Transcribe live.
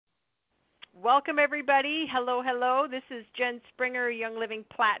Welcome, everybody. Hello, hello. This is Jen Springer, Young Living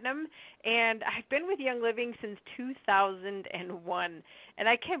Platinum, and I've been with Young Living since 2001, and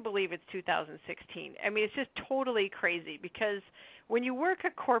I can't believe it's 2016. I mean, it's just totally crazy because when you work a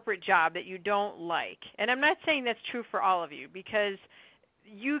corporate job that you don't like, and I'm not saying that's true for all of you because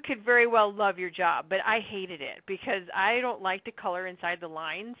you could very well love your job, but I hated it because I don't like to color inside the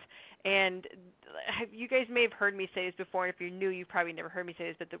lines. And you guys may have heard me say this before, and if you're new, you've probably never heard me say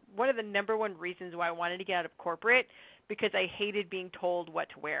this, but one of the number one reasons why I wanted to get out of corporate because I hated being told what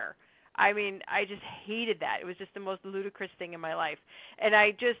to wear. I mean, I just hated that. It was just the most ludicrous thing in my life. And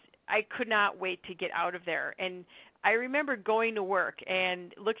I could not wait to get out of there. And I remember going to work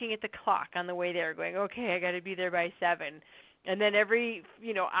and looking at the clock on the way there, going, okay, I got to be there by 7. And then every,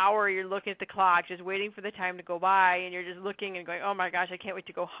 hour you're looking at the clock, just waiting for the time to go by, and you're just looking and going, oh my gosh, I can't wait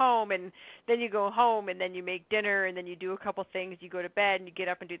to go home. And then you go home, and then you make dinner, and then you do a couple things. You go to bed, and you get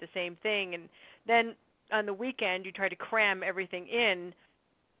up and do the same thing. And then on the weekend, you try to cram everything in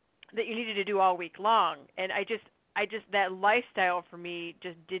that you needed to do all week long. And I just that lifestyle for me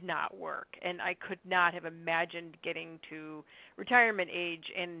just did not work, and I could not have imagined getting to retirement age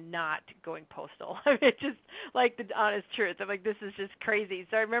and not going postal. I mean, it's just like the honest truth. I'm like, this is just crazy.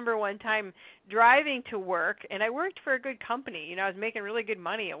 So I remember one time driving to work, and I worked for a good company. I was making really good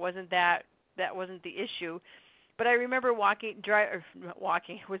money. It wasn't that wasn't the issue. But I remember walking.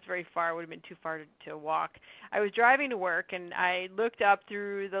 It was very far. It would have been too far to walk. I was driving to work, and I looked up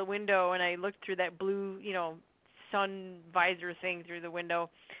through the window, and I looked through that blue, sun visor thing through the window,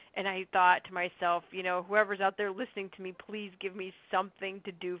 and I thought to myself, whoever's out there listening to me, please give me something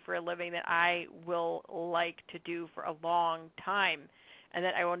to do for a living that I will like to do for a long time, and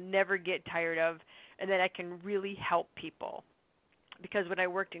that I will never get tired of, and that I can really help people. Because when I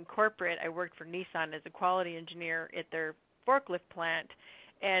worked in corporate, I worked for Nissan as a quality engineer at their forklift plant,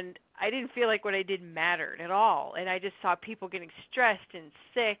 and I didn't feel like what I did mattered at all. And I just saw people getting stressed and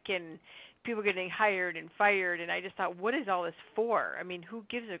sick and people getting hired and fired, and I just thought, what is all this for? I mean, who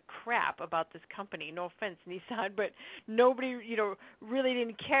gives a crap about this company? No offense, Nissan, but nobody, really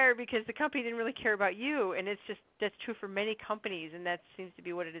didn't care because the company didn't really care about you. And it's just that's true for many companies, and that seems to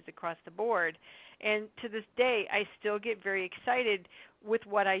be what it is across the board. And to this day, I still get very excited with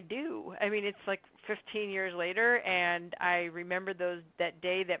what I do. I mean, it's like 15 years later, and I remember that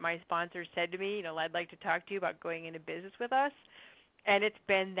day that my sponsor said to me, I'd like to talk to you about going into business with us. And it's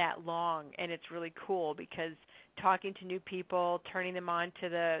been that long, and it's really cool because talking to new people, turning them on to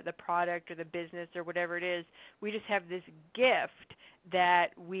the product or the business or whatever it is, we just have this gift that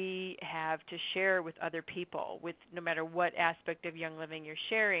we have to share with other people, with no matter what aspect of Young Living you're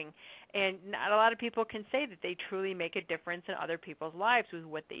sharing. And not a lot of people can say that they truly make a difference in other people's lives with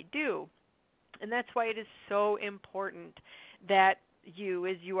what they do. And that's why it is so important that you,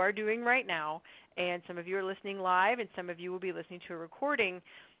 as you are doing right now, and some of you are listening live and some of you will be listening to a recording,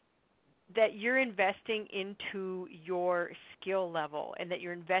 that you're investing into your skill level and that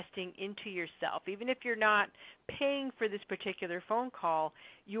you're investing into yourself. Even if you're not paying for this particular phone call,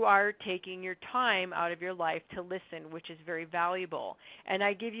 you are taking your time out of your life to listen, which is very valuable. And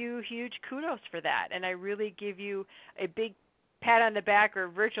I give you huge kudos for that. And I really give you a big pat on the back or a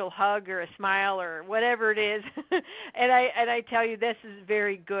virtual hug or a smile or whatever it is. and I tell you, this is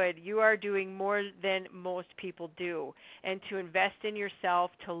very good. You are doing more than most people do. And to invest in yourself,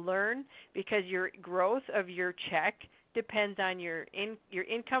 to learn, because your growth of your check depends on your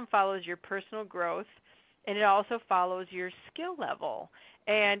income follows your personal growth, and it also follows your skill level.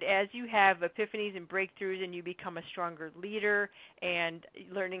 And as you have epiphanies and breakthroughs and you become a stronger leader and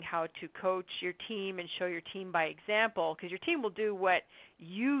learning how to coach your team and show your team by example, because your team will do what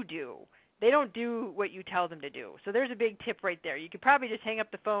you do. They don't do what you tell them to do. So there's a big tip right there. You could probably just hang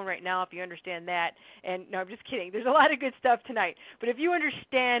up the phone right now if you understand that. And no, I'm just kidding. There's a lot of good stuff tonight. But if you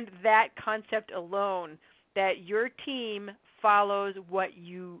understand that concept alone, that your team follows what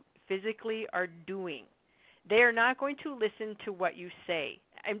you physically are doing, they are not going to listen to what you say.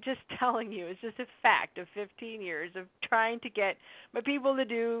 I'm just telling you, it's just a fact of 15 years of trying to get my people to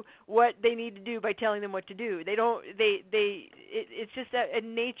do what they need to do by telling them what to do. It's just a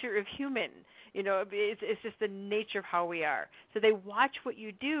nature of human. It's just the nature of how we are. So they watch what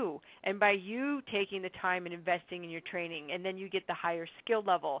you do, and by you taking the time and investing in your training, and then you get the higher skill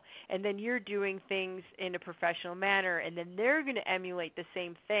level, and then you're doing things in a professional manner, and then they're going to emulate the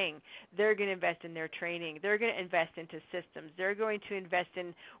same thing. They're going to invest in their training. They're going to invest into systems. They're going to invest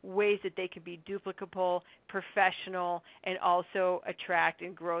in ways that they can be duplicable, professional, and also attract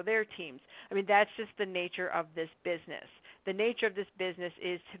and grow their teams. I mean, that's just the nature of this business. The nature of this business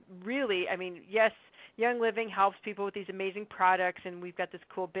is yes, Young Living helps people with these amazing products, and we've got this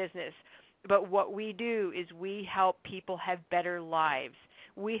cool business. But what we do is we help people have better lives.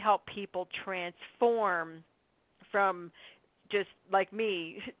 We help people transform from just like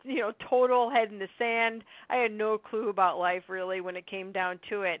me, total head in the sand. I had no clue about life really when it came down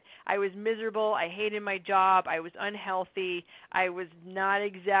to it. I was miserable. I hated my job. I was unhealthy. I was not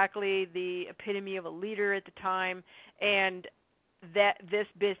exactly the epitome of a leader at the time. And that this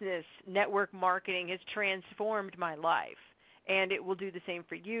business, network marketing, has transformed my life. And it will do the same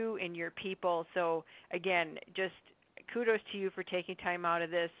for you and your people. So again, just kudos to you for taking time out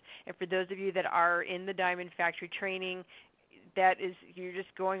of this. And for those of you that are in the Diamond Factory training, that is, you're just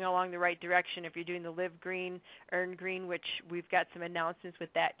going along the right direction. If you're doing the Live Green, Earn Green, which we've got some announcements with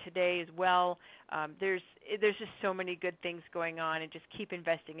that today as well. There's just so many good things going on, and just keep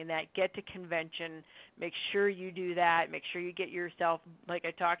investing in that. Get to convention. Make sure you do that. Make sure you get yourself, like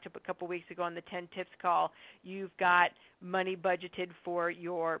I talked a couple weeks ago on the 10 tips call, you've got money budgeted for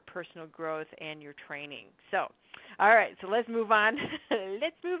your personal growth and your training. So, all right, so let's move on.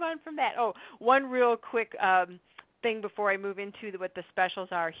 Let's move on from that. Oh, one real quick thing before I move into what the specials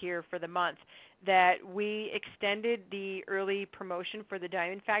are here for the month, that we extended the early promotion for the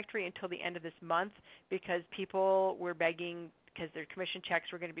Diamond Factory until the end of this month because people were begging because their commission checks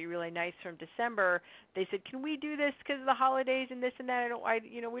were going to be really nice from December. They said, "Can we do this because of the holidays and this and that?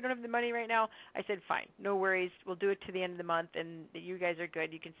 We don't have the money right now." I said, "Fine, no worries. We'll do it to the end of the month, and you guys are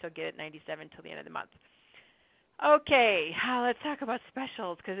good. You can still get it 97 till the end of the month." Okay, let's talk about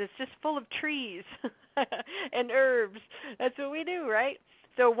specials because it's just full of trees and herbs. That's what we do, right?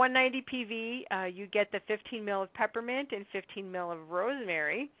 So 190 PV, you get the 15 mil of peppermint and 15 mil of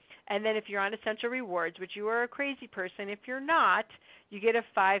rosemary. And then if you're on Essential Rewards, which you are a crazy person, if you're not, you get a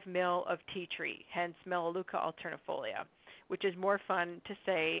 5 mil of tea tree, hence Melaleuca alternifolia, which is more fun to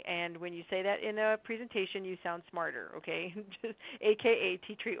say. And when you say that in a presentation, you sound smarter, okay? AKA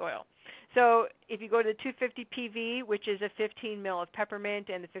tea tree oil. So if you go to the 250 PV, which is a 15 mil of peppermint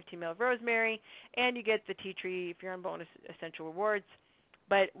and the 15 mil of rosemary, and you get the tea tree if you're on Bonus Essential Rewards.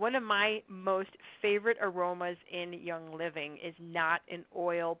 But one of my most favorite aromas in Young Living is not an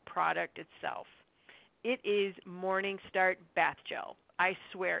oil product itself. It is Morning Start Bath Gel. I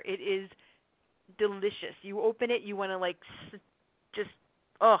swear, it is delicious. You open it, you want to just,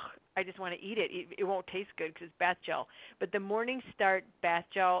 I just want to eat it. It won't taste good because it's bath gel. But the Morning Start Bath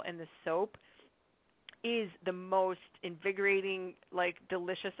Gel and the soap is the most invigorating,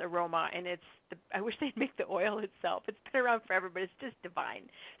 delicious aroma. And I wish they'd make the oil itself. It's been around forever, but it's just divine.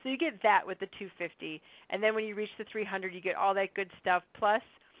 So you get that with the 250. And then when you reach the 300, you get all that good stuff. Plus,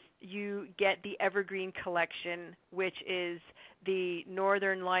 you get the Evergreen Collection, which is the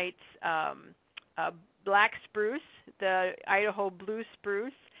Northern Lights black spruce, the Idaho blue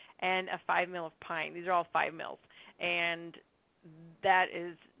spruce, and a 5 mil of pine. These are all 5 mils. And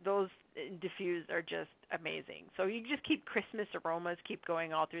those diffuse are just amazing. So you just keep Christmas aromas keep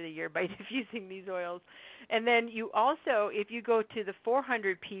going all through the year by diffusing these oils. And then you also, if you go to the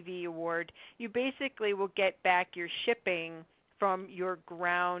 400 PV award, you basically will get back your shipping from your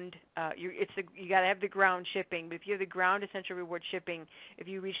ground. You got to have the ground shipping. But if you have the ground Essential Reward shipping, if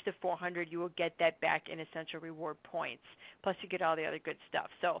you reach the 400, you will get that back in Essential Reward points. Plus, you get all the other good stuff.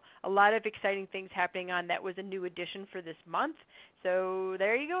 So a lot of exciting things happening on. That was a new addition for this month. So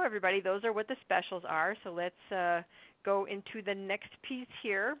there you go, everybody. Those are what the specials are. So let's go into the next piece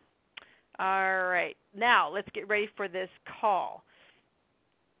here. All right. Now let's get ready for this call.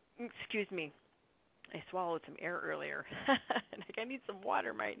 Excuse me. I swallowed some air earlier. I need some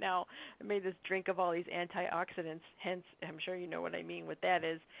water right now. I made this drink of all these antioxidants. Hence, I'm sure you know what I mean, what that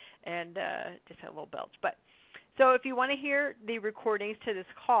is, and just had a little belch. But so if you want to hear the recordings to this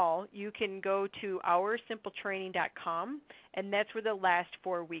call, you can go to OurSimpleTraining.com, and that's where the last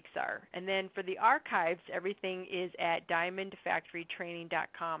 4 weeks are. And then for the archives, everything is at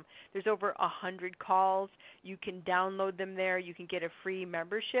DiamondFactoryTraining.com. There's over 100 calls. You can download them there. You can get a free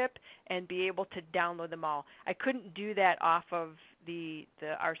membership and be able to download them all. I couldn't do that off of the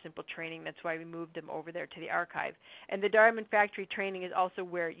Our Simple Training. That's why we moved them over there to the archive. And the Diamond Factory Training is also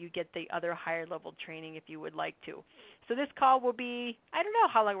where you get the other higher level training if you would like to. So this call will be, I don't know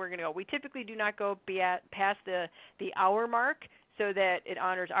how long we're going to go. We typically do not go past the hour mark so that it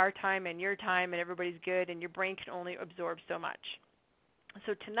honors our time and your time and everybody's good, and your brain can only absorb so much.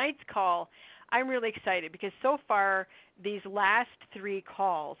 So tonight's call, I'm really excited because so far these last 3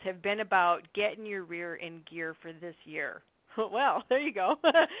 calls have been about getting your rear in gear for this year. Well, there you go.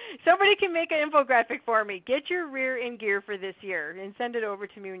 Somebody can make an infographic for me. Get your rear in gear for this year and send it over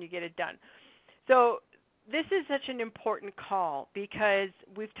to me when you get it done. So this is such an important call because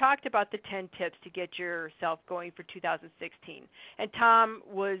we've talked about the 10 tips to get yourself going for 2016. And Tom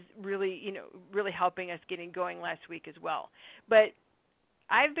was really, really helping us getting going last week as well. But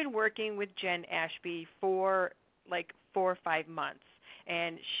I've been working with Jen Ashby for like 4 or 5 months.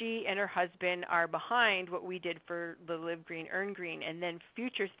 And she and her husband are behind what we did for the Live Green, Earn Green, and then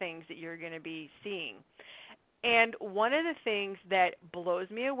future things that you're going to be seeing. And one of the things that blows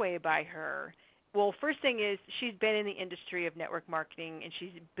me away by her, well, first thing is she's been in the industry of network marketing and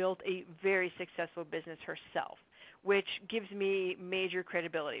she's built a very successful business herself, which gives me major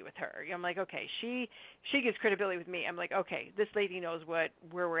credibility with her. I'm like, okay, she gives credibility with me. I'm like, okay, this lady knows where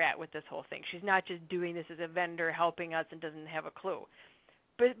we're at with this whole thing. She's not just doing this as a vendor helping us and doesn't have a clue.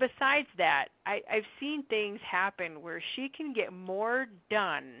 But besides that, I've seen things happen where she can get more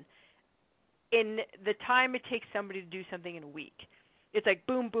done in the time it takes somebody to do something in a week. It's like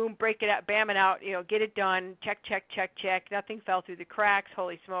boom, boom, break it out, bam it out, get it done, check, check, check, check. Nothing fell through the cracks.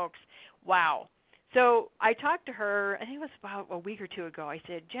 Holy smokes. Wow. So I talked to her, I think it was about a week or two ago. I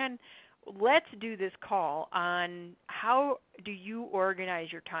said, Jen, let's do this call on how do you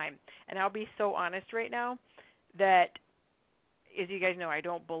organize your time. And I'll be so honest right now that, as you guys know, I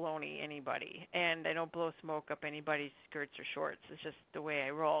don't baloney anybody, and I don't blow smoke up anybody's skirts or shorts. It's just the way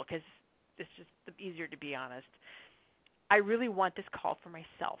I roll because it's just easier to be honest. I really want this call for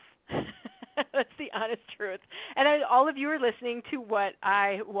myself. That's the honest truth. And all of you are listening to what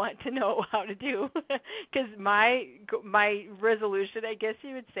I want to know how to do, because my resolution, I guess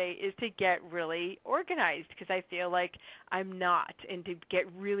you would say, is to get really organized, because I feel like I'm not, and to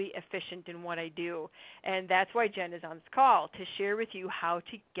get really efficient in what I do. And that's why Jen is on this call, to share with you how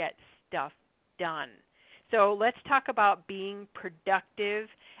to get stuff done. So let's talk about being productive.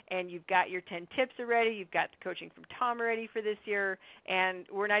 And you've got your 10 tips already. You've got the coaching from Tom already for this year. And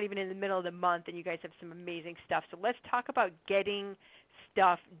we're not even in the middle of the month, and you guys have some amazing stuff. So let's talk about getting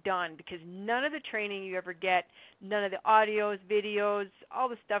stuff done, because none of the training you ever get, none of the audios, videos, all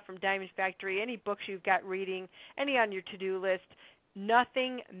the stuff from Diamond Factory, any books you've got reading, any on your to-do list,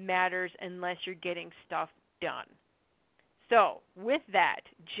 nothing matters unless you're getting stuff done. So, with that,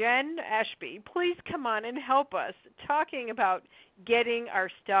 Jen Ashby, please come on and help us talking about getting our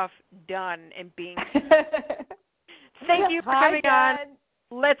stuff done and being. Thank you for coming on.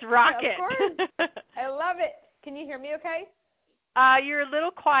 Let's rock it. Of course. I love it. Can you hear me okay? You're a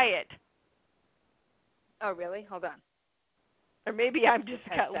little quiet. Oh, really? Hold on. Or maybe I'm just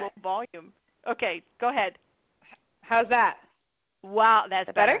got low volume. Okay, go ahead. How's that? Wow, that's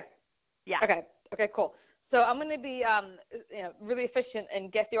better. Yeah. Okay, cool. So I'm going to be really efficient and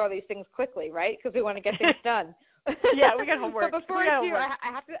get through all these things quickly, right? Because we want to get things done. Yeah, we got homework. But before I do,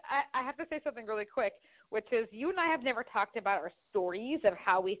 I have to say something really quick, which is you and I have never talked about our stories of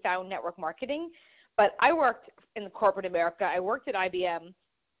how we found network marketing. But I worked in corporate America. I worked at IBM.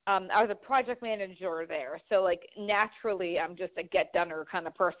 I was a project manager there. So, like, naturally, I'm just a get-doner kind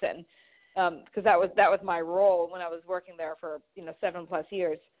of person, because that was my role when I was working there for 7+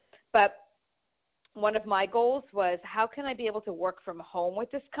 years. But one of my goals was, how can I be able to work from home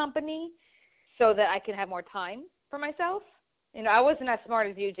with this company so that I can have more time for myself? I wasn't as smart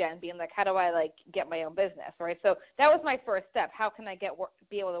as you, Jen, being like, how do I get my own business, right? So that was my first step. How can I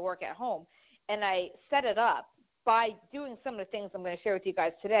be able to work at home? And I set it up by doing some of the things I'm going to share with you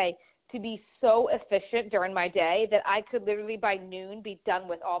guys today to be so efficient during my day that I could literally by noon be done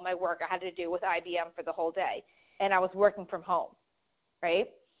with all my work I had to do with IBM for the whole day. And I was working from home, right?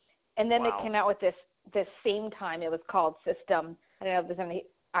 And then they came out with this same time. It was called System. I don't know if there's any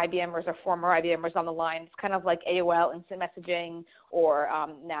IBMers or former IBMers on the line. It's kind of like AOL Instant Messaging, or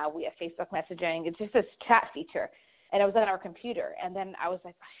now we have Facebook Messaging. It's just this chat feature. And it was on our computer. And then I was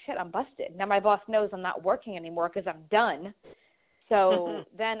like, oh, shit, I'm busted. Now my boss knows I'm not working anymore because I'm done. So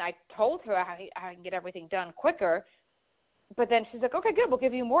then I told her how I can get everything done quicker. But then she's like, okay, good, we'll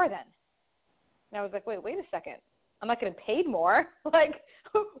give you more then. And I was like, wait a second. I'm not getting paid more.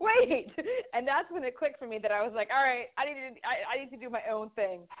 Wait. And that's when it clicked for me that I was like, all right, I need to do my own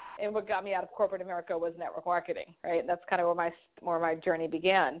thing. And what got me out of corporate America was network marketing, right? And that's kind of where my journey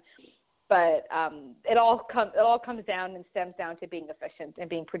began. But it all comes down and stems down to being efficient and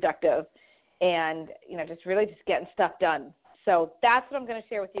being productive, and just getting stuff done. So that's what I'm going to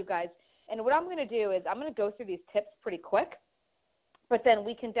share with you guys. And what I'm going to do is I'm going to go through these tips pretty quick, but then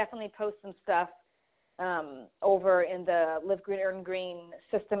we can definitely post some stuff over in the Live Green, Earn Green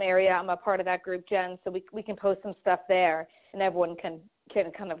system area. I'm a part of that group, Jen, so we can post some stuff there, and everyone can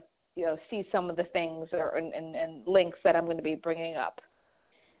kind of see some of the things and links that I'm going to be bringing up.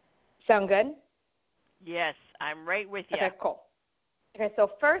 Sound good? Yes, I'm right with you. Okay, cool. Okay,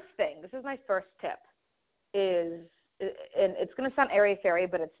 so first thing, this is my first tip. is, and it's going to sound airy-fairy,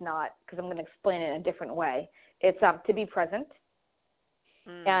 but it's not, because I'm going to explain it in a different way. It's to be present.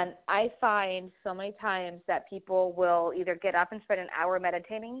 And I find so many times that people will either get up and spend an hour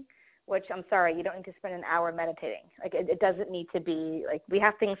meditating, which I'm sorry, you don't need to spend an hour meditating. Like it doesn't need to be like, we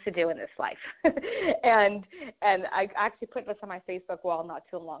have things to do in this life. and I actually put this on my Facebook wall not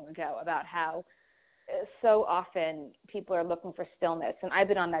too long ago about how so often people are looking for stillness, and I've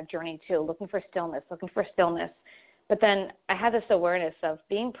been on that journey too, looking for stillness. But then I had this awareness of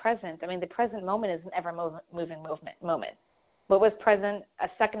being present. I mean, the present moment is an ever-moving moment. What was present a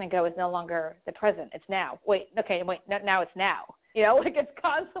second ago is no longer the present. It's now. Now it's now. Like it's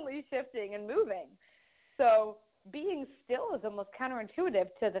constantly shifting and moving. So being still is almost counterintuitive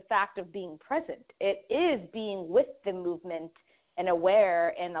to the fact of being present. It is being with the movement and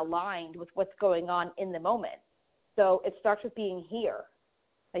aware and aligned with what's going on in the moment. So it starts with being here,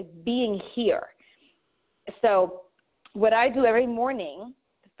 like being here. So what I do every morning,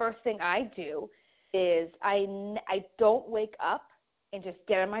 the first thing I do is I don't wake up and just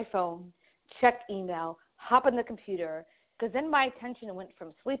get on my phone, check email, hop on the computer, because then my attention went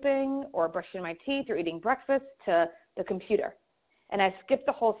from sleeping or brushing my teeth or eating breakfast to the computer. And I skipped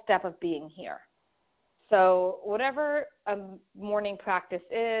the whole step of being here. So whatever a morning practice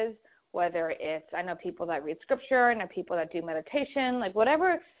is, whether it's, I know people that read scripture, I know people that do meditation, like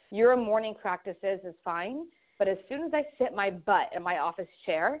whatever your morning practice is fine. But as soon as I sit my butt in my office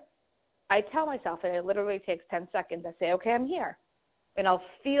chair, I tell myself, and it literally takes 10 seconds, I say, okay, I'm here. And I'll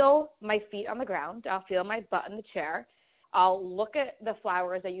feel my feet on the ground. I'll feel my butt in the chair. I'll look at the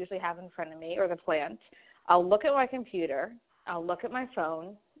flowers I usually have in front of me or the plant. I'll look at my computer. I'll look at my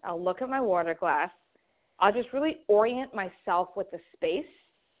phone. I'll look at my water glass. I'll just really orient myself with the space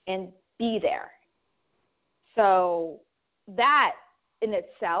and be there. So that in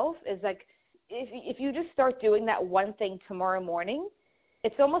itself is like, if you just start doing that one thing tomorrow morning,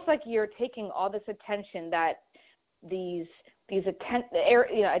 it's almost like you're taking all this attention that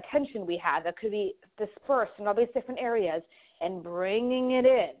attention we have that could be dispersed in all these different areas and bringing it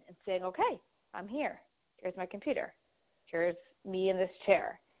in and saying, okay, I'm here. Here's my computer. Here's me in this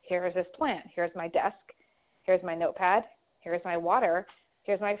chair. Here's this plant. Here's my desk. Here's my notepad. Here's my water.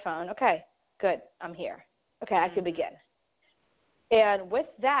 Here's my phone. Okay, good. I'm here. Okay, I can begin. And with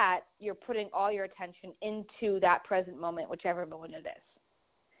that, you're putting all your attention into that present moment, whichever moment it is.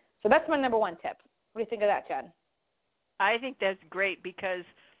 So that's my number one tip. What do you think of that, Jen? I think that's great because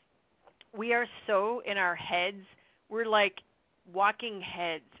we are so in our heads. We're like walking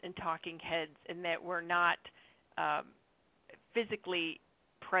heads and talking heads, in that we're not physically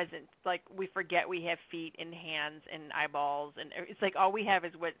present. Like we forget we have feet and hands and eyeballs, and it's like all we have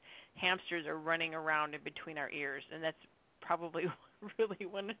is what hamsters are running around in between our ears, and that's probably really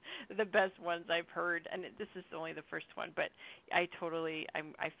one of the best ones I've heard. And this is only the first one, but I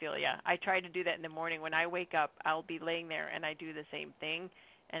feel ya. I try to do that in the morning. When I wake up, I'll be laying there and I do the same thing,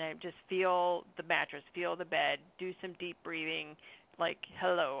 and I just feel the mattress, feel the bed, do some deep breathing, like,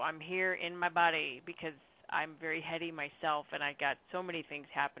 hello, I'm here in my body, because I'm very heady myself and I got so many things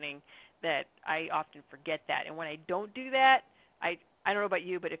happening that I often forget that. And when I don't do that, I don't know about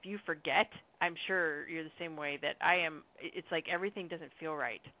you, but if you forget, I'm sure you're the same way that I am. It's like everything doesn't feel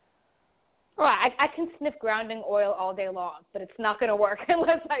right. Well, I can sniff grounding oil all day long, but it's not going to work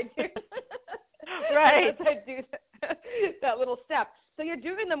unless I do. Right. Unless I do that little step. So you're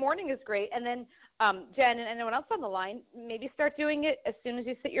doing in the morning is great. And then, Jen and anyone else on the line, maybe start doing it as soon as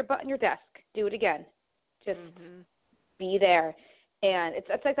you sit your butt on your desk. Do it again. Just be there. And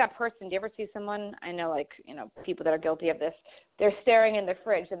it's like that person. Do you ever see someone, I know, like, people that are guilty of this, they're staring in the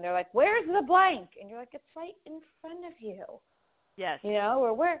fridge and they're like, where's the blank? And you're like, it's right in front of you. Yes.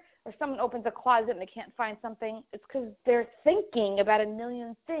 Or someone opens a closet and they can't find something. It's because they're thinking about a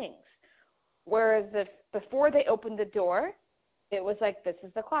million things. Whereas if before they opened the door, it was like, this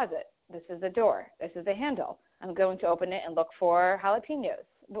is the closet. This is the door. This is the handle. I'm going to open it and look for jalapenos,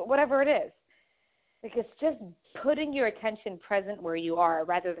 whatever it is. Because just putting your attention present where you are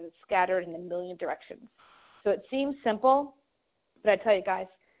rather than scattered in a million directions. So it seems simple, but I tell you guys,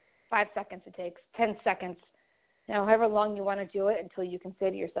 5 seconds it takes, 10 seconds, however long you want to do it until you can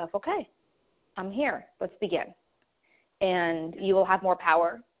say to yourself, okay, I'm here, let's begin. And you will have more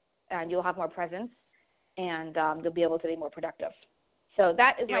power, and you'll have more presence, and you'll be able to be more productive. So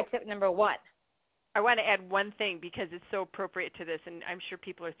that is my tip number one. I want to add one thing because it's so appropriate to this, and I'm sure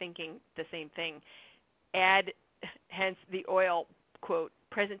people are thinking the same thing. Add, hence the oil quote,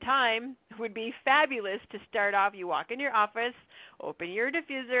 present time would be fabulous to start off. You walk in your office, open your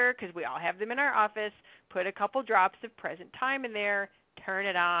diffuser, because we all have them in our office, put a couple drops of present time in there, turn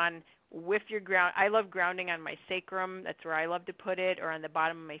it on, with your ground. I love grounding on my sacrum. That's where I love to put it, or on the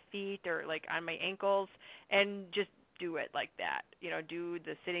bottom of my feet, or like on my ankles, and just do it like that. Do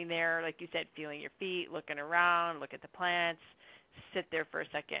the sitting there, like you said, feeling your feet, looking around, look at the plants, sit there for a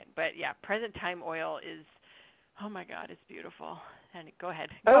second. But yeah, present time oil is, oh my God, it's beautiful. And go ahead.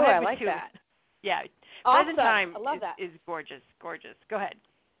 Go Oh, ahead I with like two. that. Yeah, Awesome. present time I love that. is gorgeous, gorgeous. Go ahead.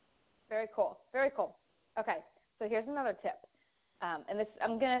 Very cool. Very cool. Okay, so here's another tip. And this,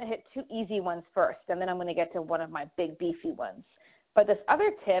 I'm going to hit two easy ones first, and then I'm going to get to one of my big beefy ones. But this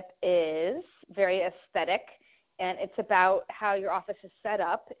other tip is very aesthetic, and it's about how your office is set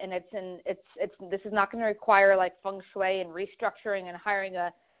up. And this is not going to require like feng shui and restructuring and hiring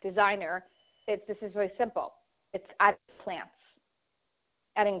a designer. This is really simple. It's adding plants.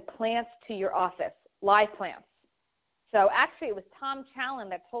 Adding plants to your office, live plants. So actually, it was Tom Challen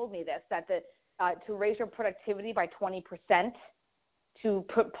that told me this, that to raise your productivity by 20%, to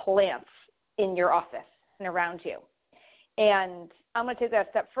put plants in your office and around you. And I'm going to take that a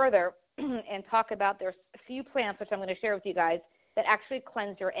step further and talk about there's a few plants, which I'm going to share with you guys, that actually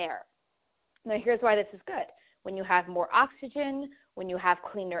cleanse your air. Now, here's why this is good. When you have more oxygen, when you have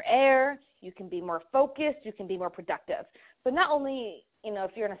cleaner air, you can be more focused, you can be more productive. So not only,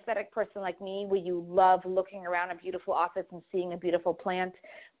 if you're an aesthetic person like me, where you love looking around a beautiful office and seeing a beautiful plant,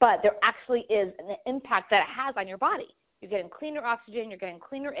 but there actually is an impact that it has on your body. You're getting cleaner oxygen, you're getting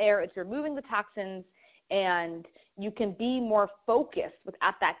cleaner air, it's removing the toxins, and you can be more focused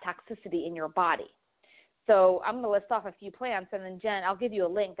without that toxicity in your body. So I'm going to list off a few plants, and then Jen, I'll give you a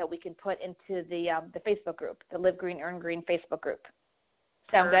link that we can put into the Facebook group, the Live Green, Earn Green Facebook group.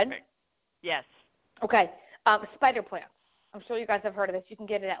 Sound Perfect. good? Yes. Okay. Spider plants. I'm sure you guys have heard of this. You can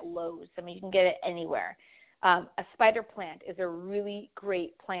get it at Lowe's. I mean, you can get it anywhere. A spider plant is a really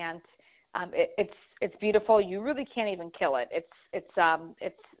great plant. It's beautiful. You really can't even kill it.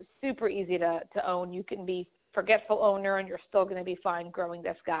 It's super easy to own. You can be forgetful owner, and you're still going to be fine growing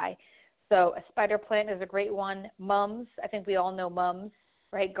this guy. So a spider plant is a great one. Mums, I think we all know mums,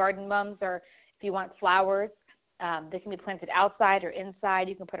 right? Garden mums, or if you want flowers, they can be planted outside or inside.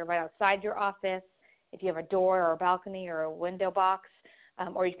 You can put it right outside your office if you have a door or a balcony or a window box,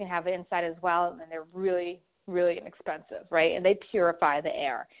 or you can have it inside as well, and they're really, really inexpensive, right? And they purify the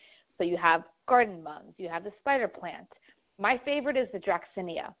air. So you have garden mums. You have the spider plant. My favorite is the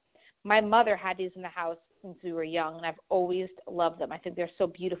Draxinia. My mother had these in the house since we were young, and I've always loved them. I think they're so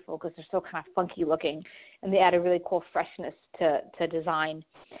beautiful because they're so kind of funky looking, and they add a really cool freshness to design.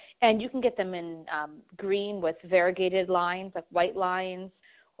 And you can get them in green with variegated lines, like white lines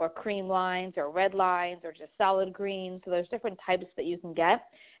or cream lines or red lines or just solid green. So there's different types that you can get,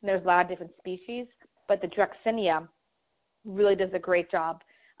 and there's a lot of different species. But the Draxinia really does a great job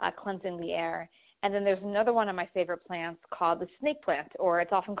cleansing the air. And then there's another one of my favorite plants called the snake plant, or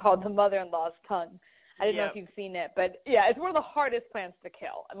it's often called the mother-in-law's tongue. I didn't know if you've seen it, but yeah, it's one of the hardest plants to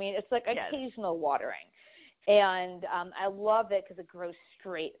kill. I mean, it's like occasional watering. And I love it because it grows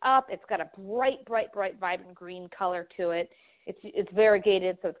straight up. It's got a bright, bright, bright, vibrant green color to it. It's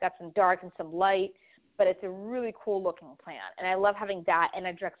variegated, so it's got some dark and some light, but it's a really cool-looking plant. And I love having that and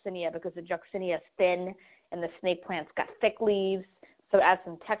a Draxinia because the Draxinia is thin and the snake plant's got thick leaves, so it adds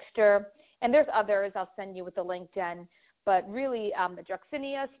some texture. And there's others. I'll send you with the link, Jen. But really, the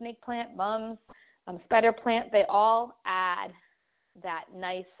Draxinia, snake plant, mums, spider plant, they all add that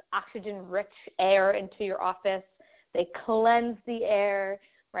nice oxygen-rich air into your office. They cleanse the air,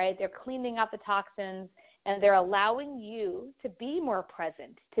 right? They're cleaning out the toxins, and they're allowing you to be more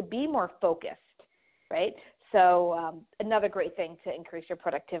present, to be more focused, right? So another great thing to increase your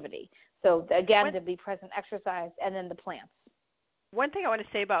productivity. So, again, to be present, exercise, and then the plants. One thing I want to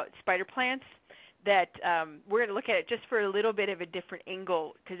say about spider plants that we're going to look at it just for a little bit of a different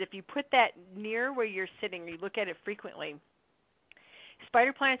angle, because if you put that near where you're sitting, you look at it frequently,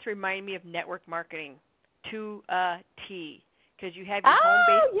 spider plants remind me of network marketing to a T, because you have your home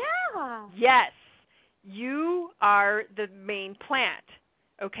base. Oh, yeah. Yes. You are the main plant,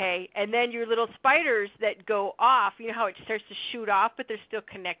 okay? And then your little spiders that go off, you know how it starts to shoot off, but they're still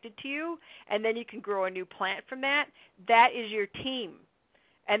connected to you, and then you can grow a new plant from that? That is your team.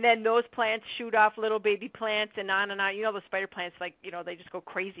 And then those plants shoot off little baby plants and on and on. You know, the spider plants, like, they just go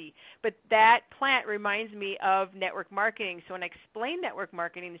crazy. But that plant reminds me of network marketing. So when I explain network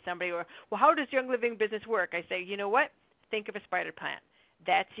marketing to somebody, or, well, how does Young Living business work? I say, you know what? Think of a spider plant.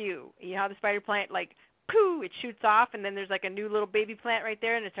 That's you. You know how the spider plant, like, pooh, it shoots off, and then there's like a new little baby plant right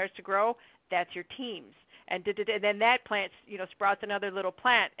there, and it starts to grow? That's your teams. And then that plant, sprouts another little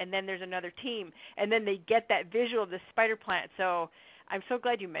plant, and then there's another team. And then they get that visual of the spider plant. So I'm so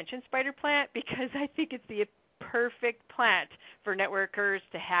glad you mentioned spider plant, because I think it's the perfect plant for networkers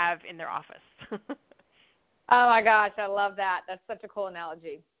to have in their office. Oh my gosh, I love that. That's such a cool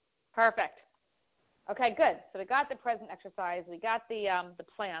analogy. Perfect. Okay, good. So we got the present exercise. We got the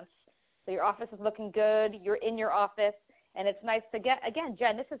plants. So your office is looking good. You're in your office, and it's nice to get, again,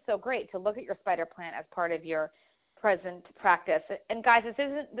 Jen, this is so great to look at your spider plant as part of your present practice. And guys,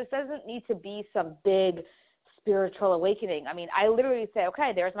 this doesn't need to be some big spiritual awakening. I mean, I literally say,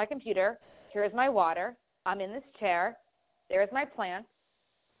 okay, there's my computer. Here's my water. I'm in this chair. There's my plant.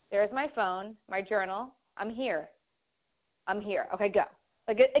 There's my phone, my journal. I'm here. Okay, go.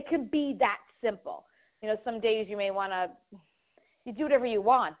 Like it could be that simple. You know, some days you may want to, you do whatever you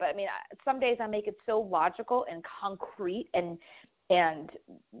want, but I mean, some days I make it so logical and concrete and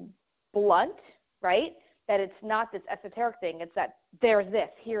blunt, right? That it's not this esoteric thing. It's that there's this,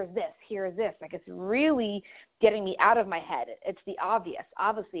 here's this, here's this. Like it's really getting me out of my head. It's the obvious.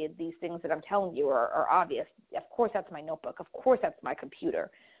 Obviously, these things that I'm telling you are obvious. Of course, that's my notebook. Of course, that's my computer.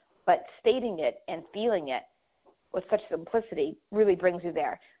 But stating it and feeling it with such simplicity really brings you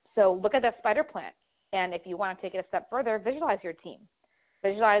there. So look at that spider plant. And if you want to take it a step further, visualize your team.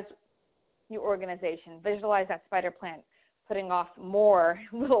 Visualize your organization. Visualize that spider plant putting off more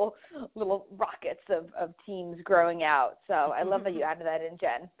little rockets of teams growing out. So I love that you added that in,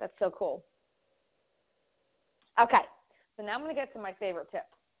 Jen. That's so cool. Okay, so now I'm going to get to my favorite tip.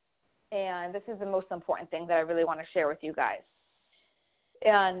 And this is the most important thing that I really want to share with you guys.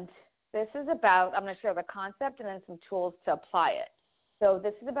 And this is about, I'm going to share the concept and then some tools to apply it. So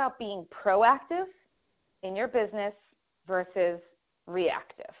this is about being proactive in your business versus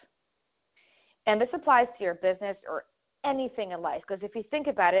reactive. And this applies to your business or anything in life, because if you think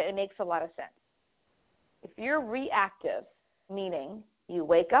about it, it makes a lot of sense. If you're reactive, meaning you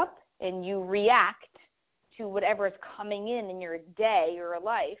wake up and you react to whatever is coming in your day or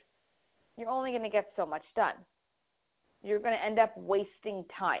life, you're only going to get so much done. You're going to end up wasting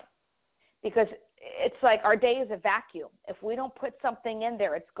time, because it's like our day is a vacuum. If we don't put something in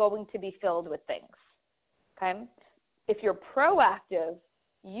there, it's going to be filled with things. Okay? If you're proactive,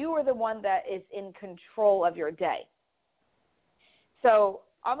 you are the one that is in control of your day. So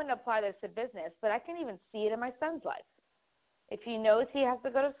I'm going to apply this to business, but I can even see it in my son's life. If he knows he has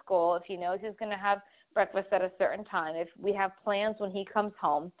to go to school, if he knows he's going to have breakfast at a certain time, if we have plans when he comes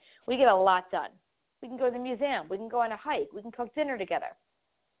home, we get a lot done. We can go to the museum. We can go on a hike. We can cook dinner together.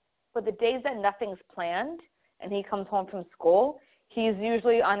 But the days that nothing's planned and he comes home from school, he's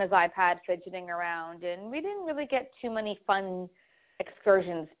usually on his iPad fidgeting around, and we didn't really get too many fun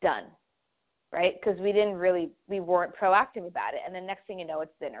excursions done, right? Because we weren't proactive about it. And then next thing you know,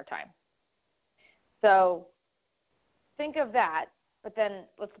 it's dinner time. So think of that, but then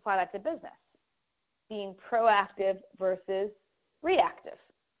let's apply that to business. Being proactive versus reactive.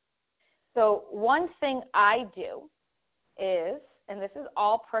 So one thing I do is, and this is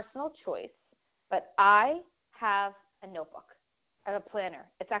all personal choice, but I have a notebook. I have a planner.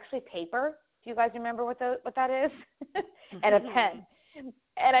 It's actually paper. Do you guys remember what that is? And a pen.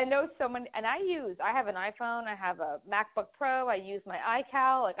 And I know someone, and I have an iPhone, I have a MacBook Pro, I use my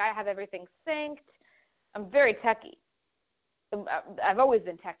iCal, like I have everything synced. I'm very techie. I've always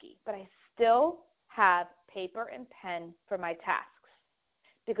been techie, but I still have paper and pen for my tasks.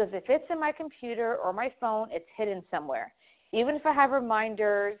 Because if it's in my computer or my phone, it's hidden somewhere. Even if I have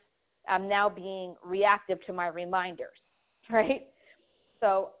reminders, I'm now being reactive to my reminders, right?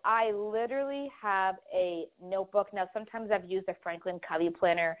 So I literally have a notebook. Now, sometimes I've used a Franklin Covey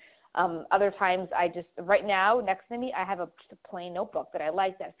planner. Other times right now, next to me, I have just a plain notebook that I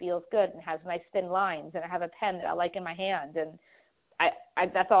like, that feels good and has nice thin lines, and I have a pen that I like in my hand, and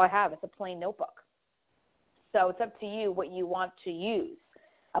that's all I have. It's a plain notebook. So it's up to you what you want to use.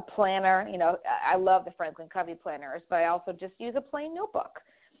 A planner, I love the Franklin Covey planners, but I also just use a plain notebook.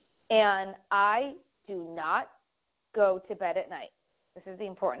 And I do not go to bed at night. This is the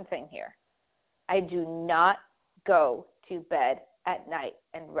important thing here. I do not go to bed at night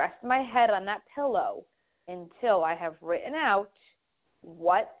and rest my head on that pillow until I have written out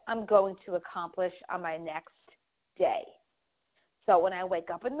what I'm going to accomplish on my next day. So when I wake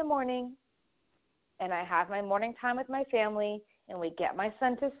up in the morning and I have my morning time with my family and we get my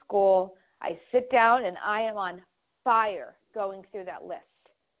son to school, I sit down and I am on fire going through that list,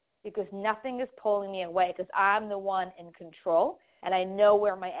 because nothing is pulling me away, because I'm the one in control and I know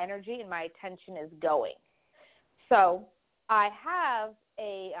where my energy and my attention is going. So I have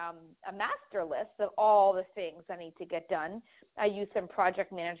a master list of all the things I need to get done. I use some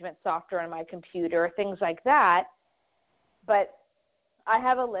project management software on my computer, things like that. But I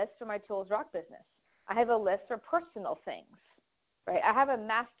have a list for my Tools Rock business. I have a list for personal things, right? I have a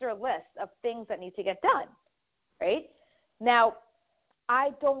master list of things that need to get done. right? Now, I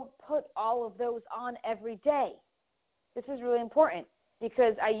don't put all of those on every day. This is really important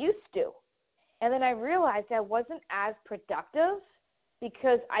because I used to. And then I realized I wasn't as productive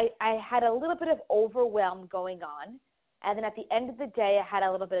because I had a little bit of overwhelm going on. And then at the end of the day, I had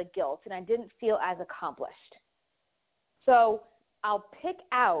a little bit of guilt and I didn't feel as accomplished. So I'll pick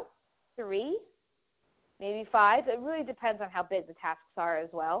out 3, maybe 5. It really depends on how big the tasks are as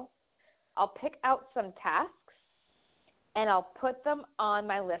well. I'll pick out some tasks and I'll put them on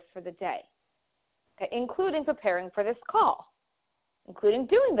my list for the day, okay, including preparing for this call, including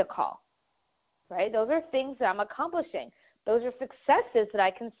doing the call, right? Those are things that I'm accomplishing. Those are successes that I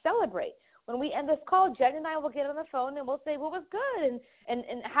can celebrate. When we end this call, Jen and I will get on the phone and we'll say what was good and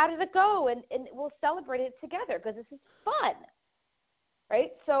how did it go, and we'll celebrate it together because this is fun,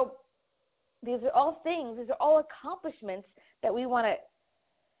 right? So these are all things, these are all accomplishments that we want to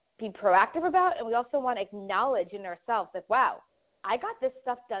be proactive about, and we also want to acknowledge in ourselves that, wow, I got this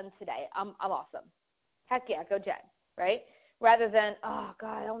stuff done today. I'm awesome. Heck yeah, go Jen, right? Rather than, oh,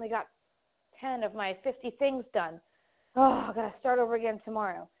 God, I only got 10 of my 50 things done. Oh, I got to start over again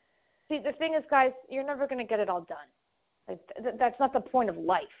tomorrow. See, the thing is, guys, you're never going to get it all done. Like, that's not the point of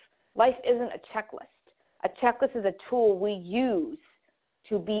life. Life isn't a checklist. A checklist is a tool we use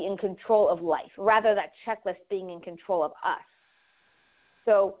to be in control of life, rather that checklist being in control of us.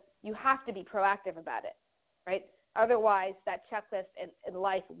 So you have to be proactive about it, right? Otherwise, that checklist in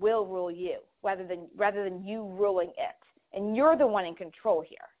life will rule you rather than you ruling it. And you're the one in control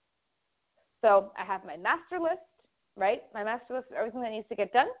here. So I have my master list, right? My master list of everything that needs to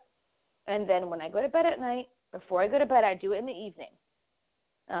get done. And then when I go to bed at night, before I go to bed, I do it in the evening.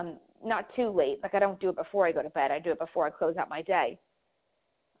 Not too late. Like I don't do it before I go to bed. I do it before I close out my day.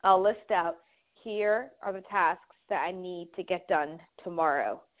 I'll list out, here are the tasks that I need to get done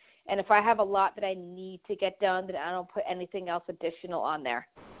tomorrow. And if I have a lot that I need to get done, then I don't put anything else additional on there.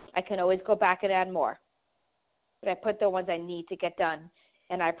 I can always go back and add more. But I put the ones I need to get done,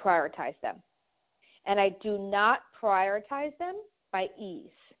 and I prioritize them. And I do not prioritize them by ease.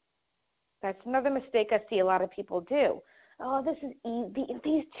 That's another mistake I see a lot of people do. Oh, this is easy.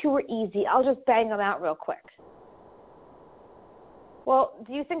 These 2 are easy. I'll just bang them out real quick. Well,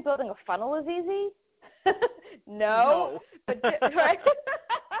 do you think building a funnel is easy? No. But, right?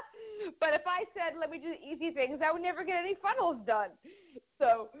 But if I said, let me do the easy things, I would never get any funnels done.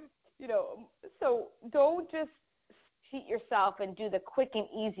 So, so don't just cheat yourself and do the quick and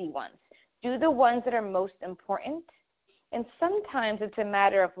easy ones. Do the ones that are most important. And sometimes it's a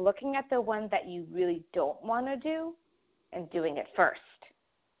matter of looking at the one that you really don't want to do and doing it first.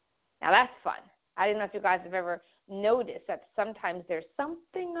 Now, that's fun. I don't know if you guys have ever noticed that sometimes there's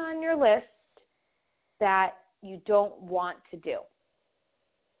something on your list that you don't want to do.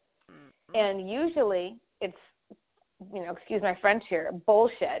 And usually it's, excuse my French here,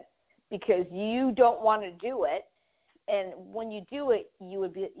 bullshit, because you don't want to do it. And when you do it, you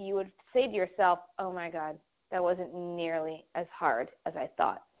would say to yourself, oh, my God, that wasn't nearly as hard as I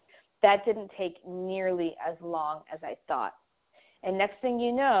thought. That didn't take nearly as long as I thought. And next thing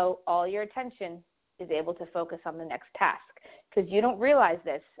you know, all your attention is able to focus on the next task, because you don't realize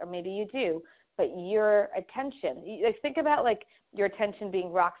this, or maybe you do, but your attention, think about like your attention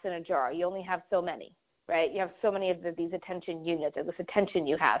being rocks in a jar. You only have so many, right? You have so many of these attention units, or this attention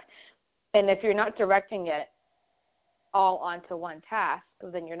you have. And if you're not directing it all onto one task,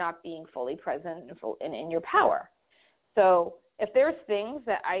 then you're not being fully present and in your power. So if there's things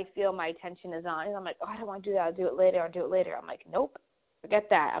that I feel my attention is on, and I'm like, oh, I don't want to do that, I'll do it later. I'm like, nope, forget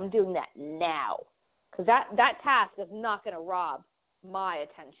that. I'm doing that now. Because that task is not going to rob my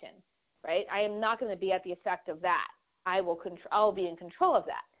attention, right? I am not going to be at the effect of that. I'll be in control of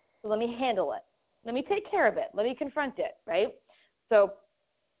that. So let me handle it. Let me take care of it. Let me confront it, right? So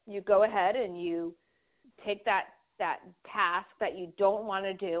you go ahead and you take that task that you don't want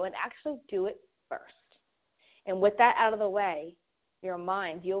to do and actually do it first. And with that out of the way, your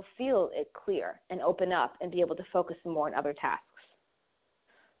mind, you'll feel it clear and open up and be able to focus more on other tasks.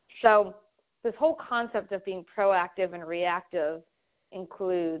 So this whole concept of being proactive and reactive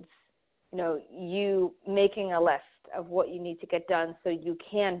includes, you making a list of what you need to get done so you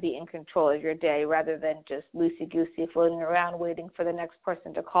can be in control of your day rather than just loosey-goosey floating around waiting for the next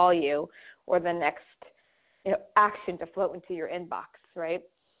person to call you or the next action to float into your inbox, right?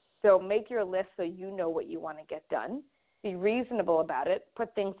 So make your list so you know what you want to get done. Be reasonable about it.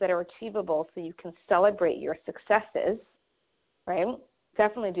 Put things that are achievable so you can celebrate your successes, right?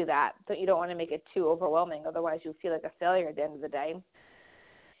 Definitely do that. So you don't want to make it too overwhelming. Otherwise, you'll feel like a failure at the end of the day.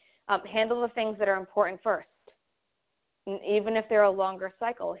 Handle the things that are important first. And even if they're a longer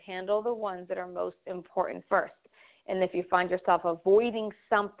cycle, handle the ones that are most important first. And if you find yourself avoiding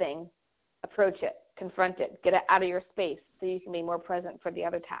something, approach it, confront it, get it out of your space so you can be more present for the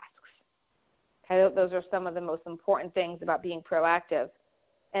other tasks. Okay, those are some of the most important things about being proactive.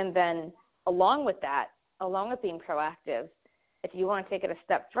 And then along with that, along with being proactive, if you want to take it a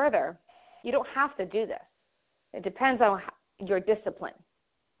step further, you don't have to do this. It depends on your discipline.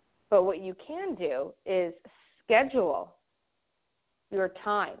 But what you can do is schedule your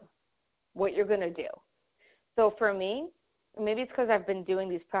time, what you're going to do. So for me, maybe it's because I've been doing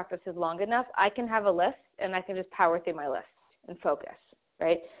these practices long enough, I can have a list and I can just power through my list and focus,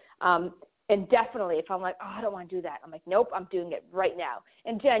 right? And definitely if I'm like, oh, I don't want to do that, I'm like, nope, I'm doing it right now.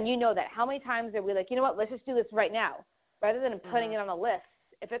 And Jen, you know that. How many times are we like, you know what, let's just do this right now, rather than putting it on a list?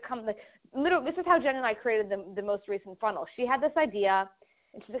 If it comes, like, literally, this is how Jen and I created the most recent funnel. She had this idea,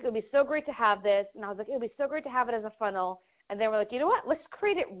 and she's like, it would be so great to have this. And I was like, it would be so great to have it as a funnel. And then we're like, you know what, let's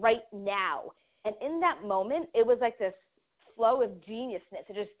create it right now. And in that moment, it was like this flow of geniusness.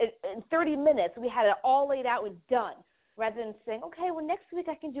 In 30 minutes, we had it all laid out and done, rather than saying, okay, well, next week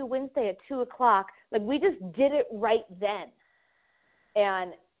I can do Wednesday at 2 o'clock. Like, we just did it right then.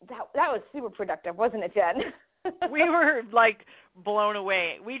 And that was super productive, wasn't it, Jen? We were, like, blown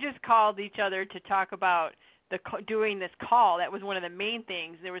away. We just called each other to talk about doing this call. That was one of the main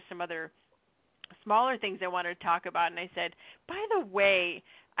things. There was some other smaller things I wanted to talk about, and I said, by the way,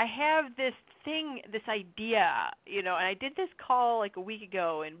 I have this thing, this idea, and I did this call like a week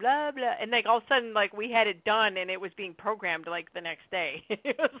ago, and blah, blah, and like all of a sudden, like, we had it done, and it was being programmed like the next day.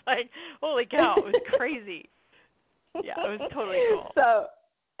 It was like, holy cow, it was crazy. Yeah, it was totally cool. So,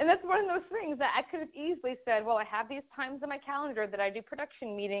 and that's one of those things that I could have easily said, well, I have these times on my calendar that I do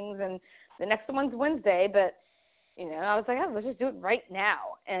production meetings, and the next one's Wednesday, but, I was like, oh, let's just do it right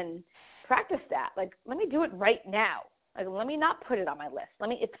now and practice that. Like, let me do it right now. Like, let me not put it on my list.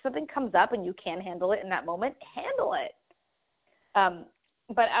 If something comes up and you can handle it in that moment, handle it.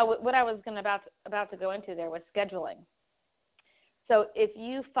 But what I was about to go into there was scheduling. So if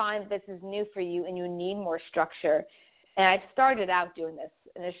you find this is new for you and you need more structure, and I started out doing this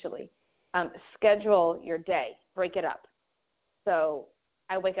initially, schedule your day, break it up. So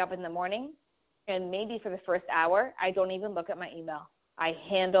I wake up in the morning, and maybe for the first hour, I don't even look at my email. I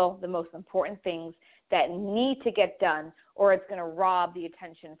handle the most important things that need to get done, or it's going to rob the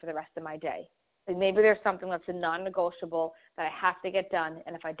attention for the rest of my day. Like, maybe there's something that's a non-negotiable that I have to get done,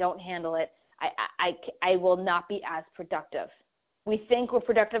 and if I don't handle it, I will not be as productive. We think we're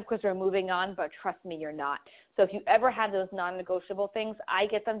productive because we're moving on, but trust me, you're not. So if you ever have those non-negotiable things, I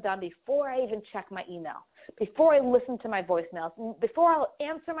get them done before I even check my email, before I listen to my voicemails, before I'll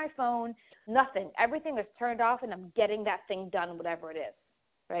answer my phone, nothing. Everything is turned off, and I'm getting that thing done, whatever it is,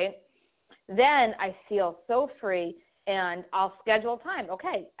 right? Then I feel so free, and I'll schedule time.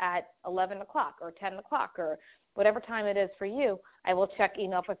 Okay, at 11 o'clock or 10 o'clock or whatever time it is for you, I will check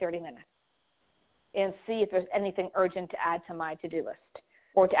email for 30 minutes and see if there's anything urgent to add to my to-do list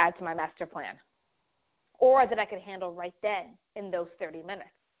or to add to my master plan, or that I can handle right then in those 30 minutes,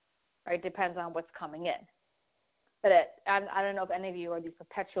 right? It depends on what's coming in. But I don't know if any of you are these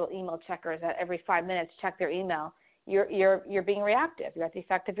perpetual email checkers that every 5 minutes check their email. You're being reactive. You're at the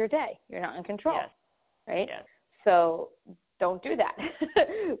effect of your day. You're not in control, yes. right? Yes. So don't do that.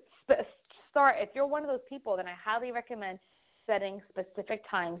 If you're one of those people, then I highly recommend setting specific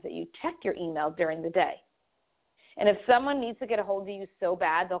times that you check your email during the day. And if someone needs to get a hold of you so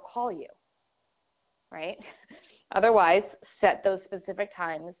bad, they'll call you, right? Otherwise, set those specific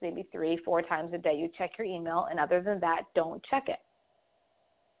times, maybe 3-4 times a day you check your email, and other than that, don't check it.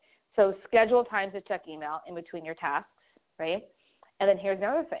 So schedule times to check email in between your tasks, right? And then here's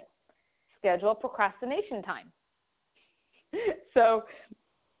another thing. Schedule procrastination time. So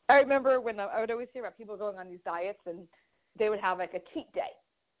I remember when I would always hear about people going on these diets, and they would have like a cheat day.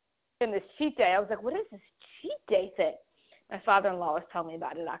 And this cheat day, I was like, what is this cheat day thing? My father-in-law was telling me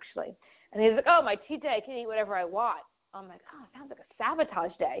about it, actually. And he's like, oh, my cheat day, I can eat whatever I want. I'm like, oh, it sounds like a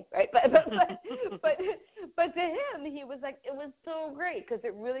sabotage day, right? But to him, he was like, it was so great because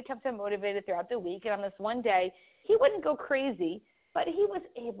it really kept him motivated throughout the week. And on this one day, he wouldn't go crazy, but he was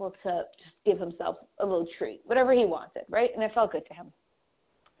able to just give himself a little treat, whatever he wanted, right? And it felt good to him.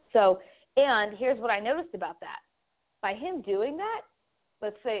 So, and here's what I noticed about that. By him doing that,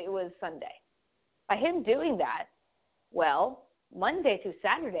 let's say it was Sunday. By him doing that, well, Monday through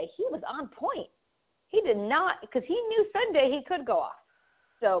Saturday, he was on point. He did not, because he knew Sunday he could go off.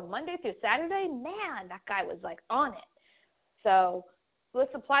 So Monday through Saturday, man, that guy was like on it. So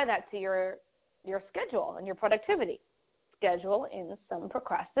let's apply that to your schedule and your productivity. Schedule in some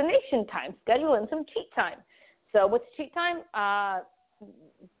procrastination time. Schedule in some cheat time. So what's cheat time?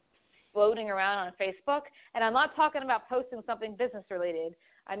 floating around on Facebook. And I'm not talking about posting something business related.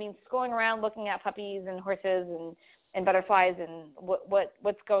 I mean, scrolling around looking at puppies and horses and butterflies and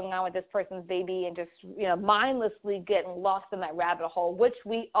what's going on with this person's baby, and just, mindlessly getting lost in that rabbit hole, which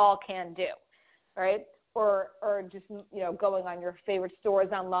we all can do, right? Or just, going on your favorite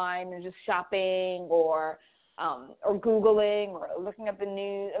stores online and just shopping, or Googling, or looking up the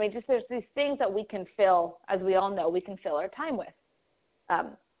news. I mean, just there's these things that we can fill, as we all know, we can fill our time with.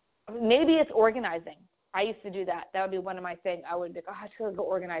 Maybe it's organizing. I used to do that. That would be one of my things. I would be, I have to go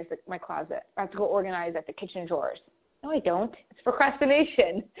organize my closet. I have to go organize the kitchen drawers. No, I don't. It's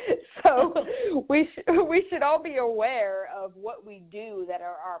procrastination. So we should all be aware of what we do that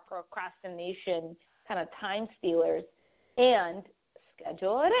are our procrastination kind of time stealers, and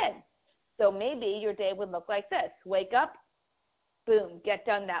schedule it in. So maybe your day would look like this. Wake up, boom, get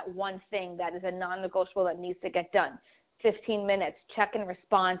done that one thing that is a non-negotiable that needs to get done. 15 minutes, check and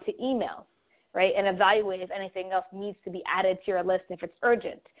respond to emails, right? And evaluate if anything else needs to be added to your list if it's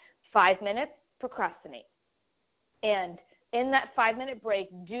urgent. 5 minutes, procrastinate. And in that 5-minute break,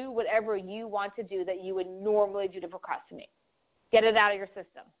 do whatever you want to do that you would normally do to procrastinate. Get it out of your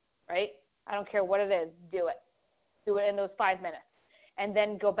system, right? I don't care what it is, do it. Do it in those 5 minutes. And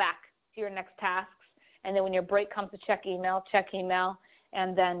then go back to your next tasks. And then when your break comes to check email.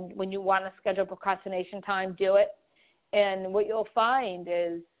 And then when you want to schedule procrastination time, do it. And what you'll find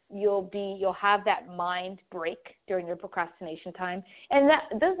is you'll have that mind break during your procrastination time. And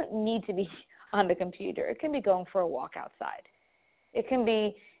that doesn't need to be on the computer. It can be going for a walk outside. It can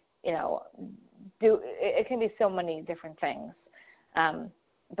be, it can be so many different things.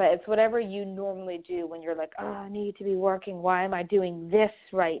 But it's whatever you normally do when you're like, I need to be working. Why am I doing this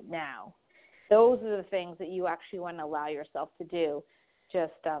right now? Those are the things that you actually want to allow yourself to do.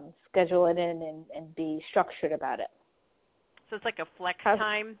 Just schedule it in and be structured about it. So it's like a flex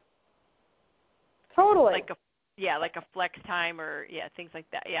time? Totally. Like a flex time, or things like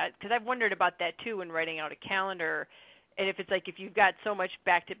that. Yeah, because I've wondered about that too when writing out a calendar. And if it's like, if you've got so much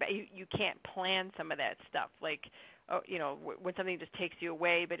back to back, you can't plan some of that stuff. Like, when something just takes you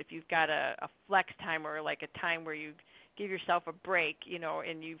away. But if you've got a flex time, or like a time where you give yourself a break,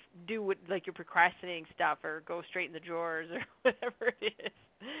 and you do what, like, you're procrastinating stuff, or go straight in the drawers, or whatever it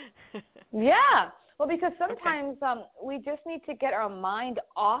is. Yeah. Well, because sometimes we just need to get our mind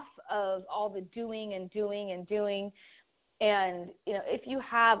off of all the doing. And, if you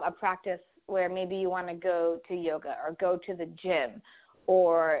have a practice where maybe you want to go to yoga, or go to the gym,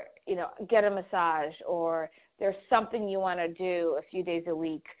 or, get a massage, or there's something you want to do a few days a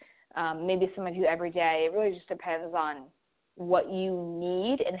week, maybe some of you every day. It really just depends on what you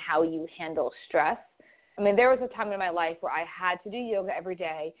need and how you handle stress. I mean, there was a time in my life where I had to do yoga every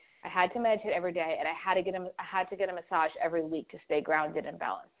day. I had to meditate every day, and I had to get a massage every week to stay grounded and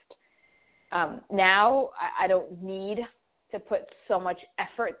balanced. Now I don't need to put so much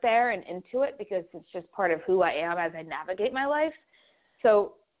effort there and into it, because it's just part of who I am as I navigate my life.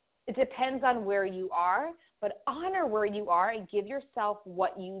 So it depends on where you are, but honor where you are and give yourself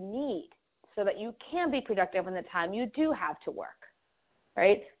what you need so that you can be productive in the time you do have to work,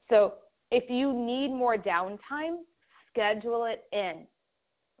 right? So if you need more downtime, schedule it in.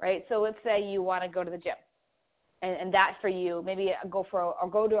 Right, so let's say you want to go to the gym, and that for you, maybe go for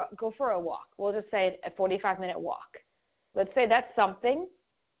a walk. We'll just say a 45-minute walk. Let's say that's something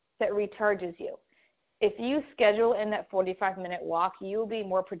that recharges you. If you schedule in that 45-minute walk, you'll be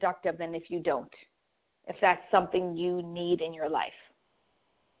more productive than if you don't, if that's something you need in your life,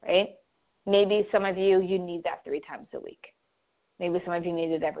 right? Maybe some of you need that 3 times a week. Maybe some of you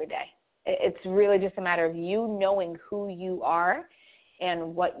need it every day. It's really just a matter of you knowing who you are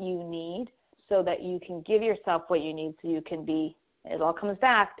and what you need, so that you can give yourself what you need, so you can be, it all comes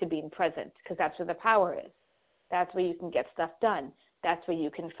back to being present, because that's where the power is. That's where you can get stuff done. That's where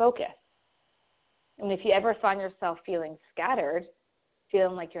you can focus. And if you ever find yourself feeling scattered,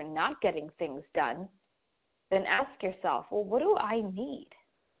 feeling like you're not getting things done, then ask yourself, well, what do I need?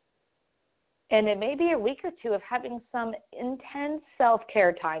 And it may be a week or two of having some intense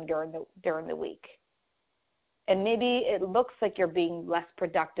self-care time during the week. And maybe it looks like you're being less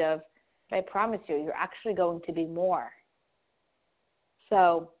productive, but I promise you're actually going to be more.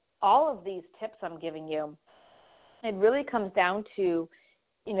 So all of these tips I'm giving you, it really comes down to,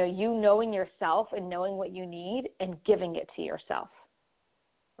 you knowing yourself and knowing what you need and giving it to yourself,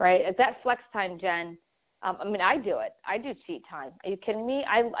 right? At that flex time, Jen, I do it. I do cheat time. Are you kidding me?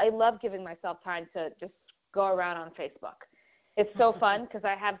 I love giving myself time to just go around on Facebook. It's so fun, because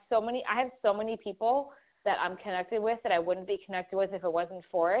I have so many people that I'm connected with that I wouldn't be connected with if it wasn't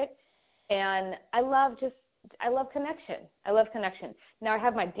for it. And I love just I love connection. I love connection. Now I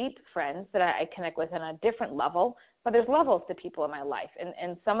have my deep friends that I connect with on a different level, but there's levels to people in my life.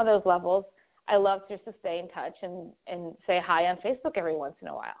 And some of those levels, I love just to stay in touch and say hi on Facebook every once in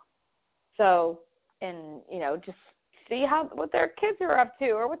a while. So, and, just see what their kids are up to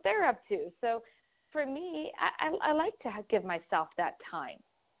or what they're up to. So for me, I like to give myself that time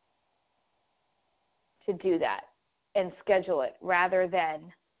to do that and schedule it rather than,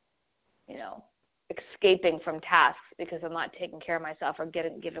 escaping from tasks because I'm not taking care of myself or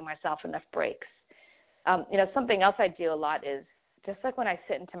giving myself enough breaks. Something else I do a lot is just like when I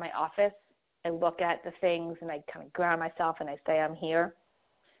sit into my office, I look at the things and I kind of ground myself and I say I'm here.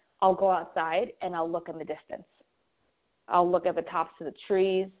 I'll go outside and I'll look in the distance. I'll look at the tops of the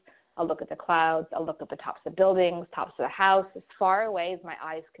trees. I'll look at the clouds. I'll look at the tops of buildings, tops of the house, as far away as my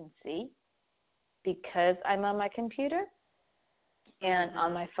eyes can see, because I'm on my computer and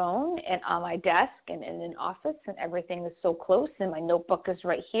on my phone and on my desk and in an office, and everything is so close and my notebook is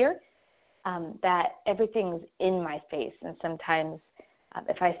right here, that everything's in my face. And sometimes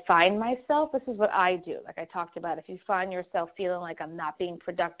if I find myself, this is what I do. Like I talked about, if you find yourself feeling like I'm not being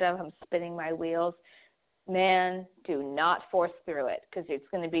productive, I'm spinning my wheels, man, do not force through it, because it's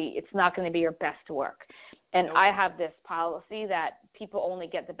not going to be your best work. And nope. I have this policy that people only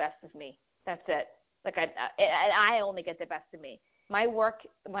get the best of me. That's it. Like I only get the best of me. My work,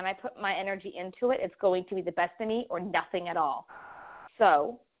 when I put my energy into it, it's going to be the best of me or nothing at all.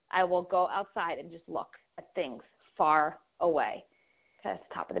 So I will go outside and just look at things far away. That's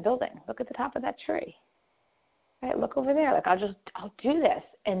the top of the building. Look at the top of that tree. Right, look over there. Like I'll do this,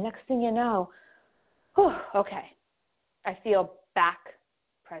 and next thing you know, okay, I feel back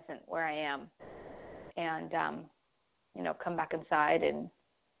present where I am, and come back inside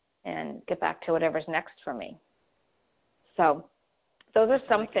and get back to whatever's next for me. So those are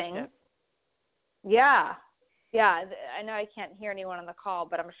some things. Yeah. I know I can't hear anyone on the call,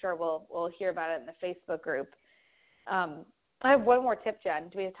 but I'm sure we'll hear about it in the Facebook group. I have one more tip, Jen.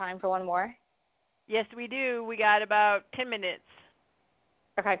 Do we have time for one more? Yes, we do. We got about 10 minutes.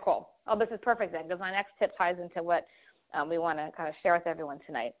 Okay, cool. Oh, this is perfect then, because my next tip ties into what we want to kind of share with everyone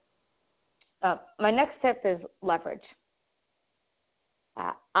tonight. My next tip is leverage.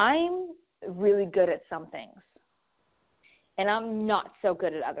 I'm really good at some things, and I'm not so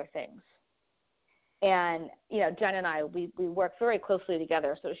good at other things. And, Jen and I, we work very closely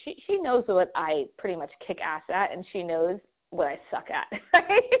together, so she knows what I pretty much kick ass at, and she knows what I suck at,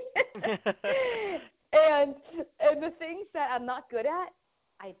 right? and the things that I'm not good at,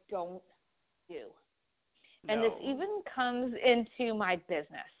 I don't do. No. And this even comes into my business,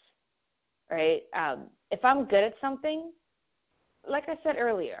 right? If I'm good at something, like I said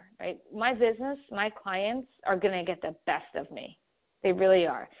earlier, right, my business, my clients are going to get the best of me. They really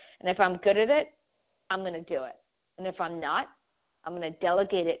are. And if I'm good at it, I'm going to do it. And if I'm not, I'm going to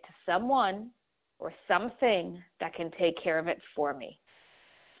delegate it to someone or something that can take care of it for me.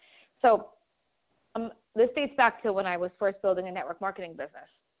 So this dates back to when I was first building a network marketing business.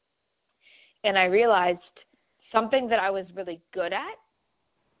 And I realized something that I was really good at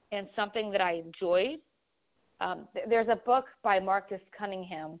and something that I enjoyed. There's a book by Marcus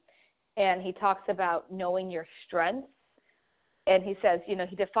Cunningham, and he talks about knowing your strengths. And he says, he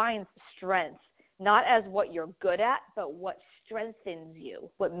defines strengths not as what you're good at, but what strengthens you,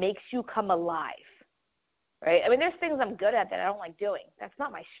 what makes you come alive, right? I mean, there's things I'm good at that I don't like doing. That's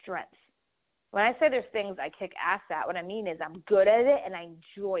not my strength. When I say there's things I kick ass at, what I mean is I'm good at it and I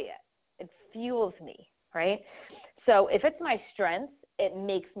enjoy it. It fuels me, right? So if it's my strength, it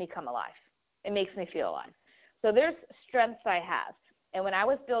makes me come alive. It makes me feel alive. So there's strengths I have. And when I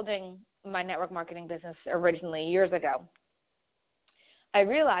was building my network marketing business originally years ago, I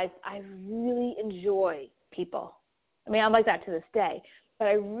realized I really enjoy people. I mean, I'm like that to this day, but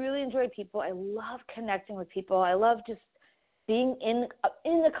I really enjoy people. I love connecting with people. I love just being in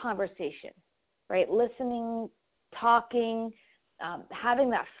the conversation, right? Listening, talking, having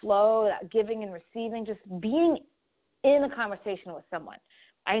that flow, that giving and receiving, just being in a conversation with someone.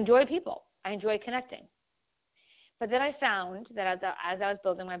 I enjoy people. I enjoy connecting. But then I found that as I was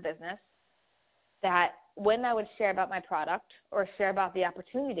building my business, that when I would share about my product or share about the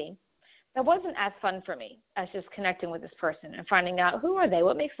opportunity, that wasn't as fun for me as just connecting with this person and finding out who are they,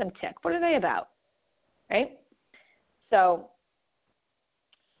 what makes them tick, what are they about, right? So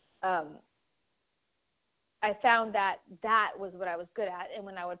I found that was what I was good at, and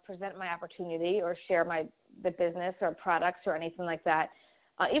when I would present my opportunity or share the business or products or anything like that,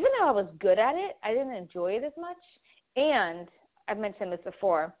 even though I was good at it, I didn't enjoy it as much. And I've mentioned this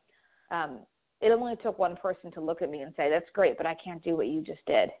before, it only took one person to look at me and say, that's great, but I can't do what you just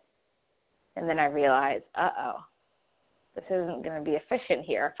did. And then I realized, this isn't going to be efficient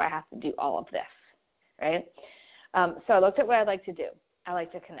here if I have to do all of this, right? So I looked at what I like to do. I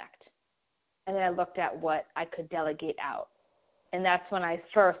like to connect. And then I looked at what I could delegate out. And that's when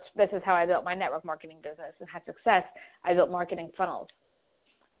this is how I built my network marketing business and had success. I built marketing funnels.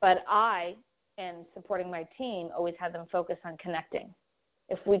 But I, and supporting my team, always had them focus on connecting.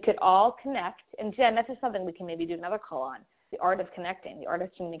 If we could all connect, and Jen, this is something we can maybe do another call on, the art of connecting, the art of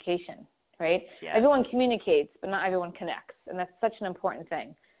communication, right? Yeah. Everyone communicates, but not everyone connects. And that's such an important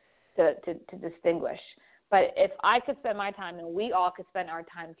thing to distinguish. But if I could spend my time, and we all could spend our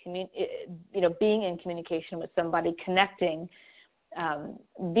time, being in communication with somebody, connecting,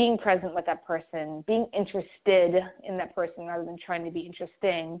 being present with that person, being interested in that person rather than trying to be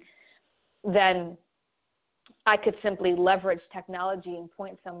interesting, then I could simply leverage technology and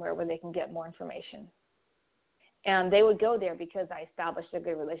point somewhere where they can get more information. And they would go there because I established a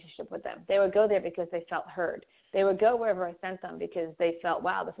good relationship with them. They would go there because they felt heard. They would go wherever I sent them because they felt,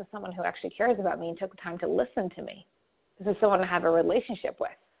 wow, this is someone who actually cares about me and took the time to listen to me. This is someone to have a relationship with.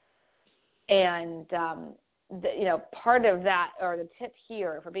 And, part of that, or the tip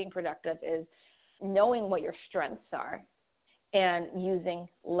here for being productive, is knowing what your strengths are and using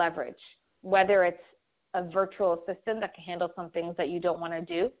leverage, whether it's a virtual assistant that can handle some things that you don't want to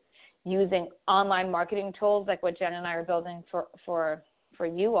do, using online marketing tools like what Jen and I are building for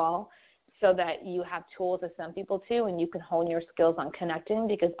you all, so that you have tools to send people to and you can hone your skills on connecting,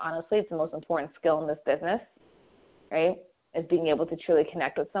 because honestly, it's the most important skill in this business, right, is being able to truly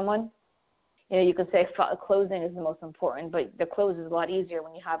connect with someone. You could say closing is the most important, but the close is a lot easier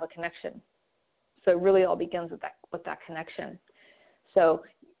when you have a connection. So it really all begins with that connection. So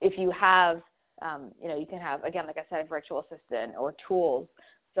if you have, you can have, again, like I said, a virtual assistant or tools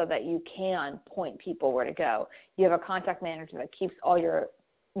so that you can point people where to go. You have a contact manager that keeps all your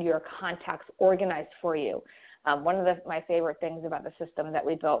contacts organized for you. One of my favorite things about the system that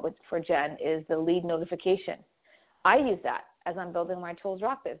we built for Jen is the lead notification. I use that as I'm building my Tools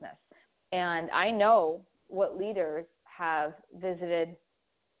Rock business. And I know what leaders have visited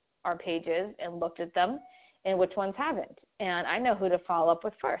our pages and looked at them and which ones haven't. And I know who to follow up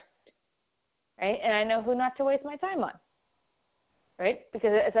with first, right? And I know who not to waste my time on, right?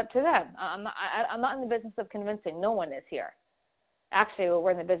 Because it's up to them. I'm not in the business of convincing. No one is here. Actually, what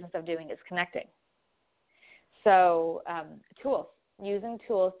we're in the business of doing is connecting. So using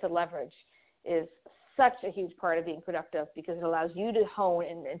tools to leverage is such a huge part of being productive, because it allows you to hone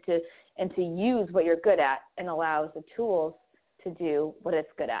and to use what you're good at, and allows the tools to do what it's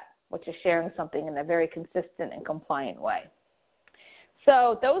good at, which is sharing something in a very consistent and compliant way.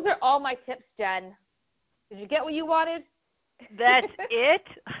 So those are all my tips, Jen. Did you get what you wanted? That's it?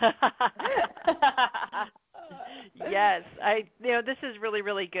 Yes. This is really,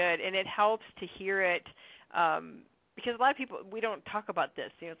 really good, and it helps to hear it, because a lot of people, we don't talk about this.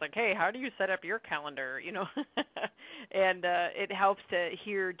 It's like, hey, how do you set up your calendar? And it helps to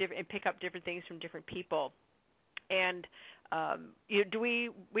hear and pick up different things from different people. And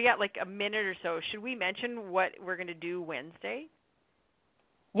we got like a minute or so. Should we mention what we're going to do Wednesday?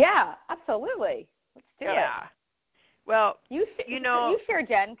 Yeah, absolutely. Let's do it. Yeah. Well, you share,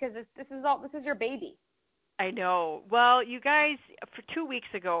 Jen, because this is your baby. I know. Well, you guys, for 2 weeks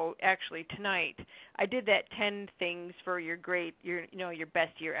ago, actually tonight, I did that 10 things for your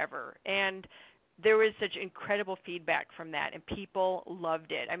best year ever, and there was such incredible feedback from that, and people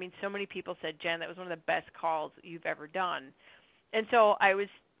loved it. I mean, so many people said, Jen, that was one of the best calls you've ever done. And so I was,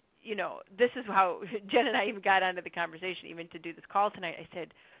 this is how Jen and I even got onto the conversation, even to do this call tonight. I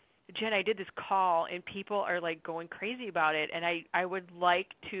said, Jen, I did this call, and people are like going crazy about it, and I would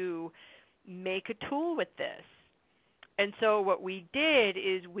like to make a tool with this. And so what we did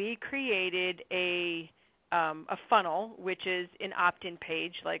is we created a funnel, which is an opt-in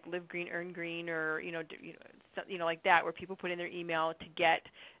page like Live Green, Earn Green, or like that, where people put in their email to get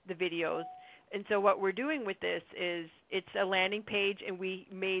the videos. And so what we're doing with this is it's a landing page, and we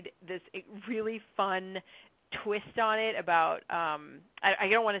made this really fun twist on it about I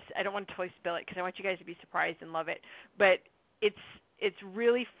don't want to totally spill it because I want you guys to be surprised and love it, but it's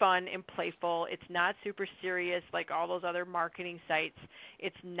really fun and playful. It's not super serious like all those other marketing sites.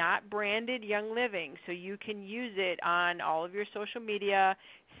 It's not branded Young Living, so you can use it on all of your social media,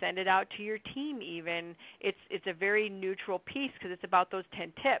 send it out to your team even. It's a very neutral piece because it's about those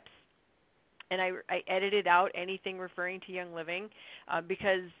 10 tips. And I edited out anything referring to Young Living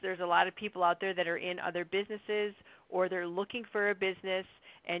because there's a lot of people out there that are in other businesses, or they're looking for a business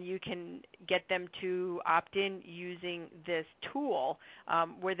and you can get them to opt in using this tool,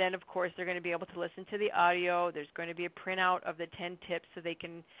 where then, of course, they're going to be able to listen to the audio. There's going to be a printout of the 10 tips so they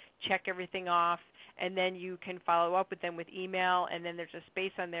can check everything off, and then you can follow up with them with email, and then there's a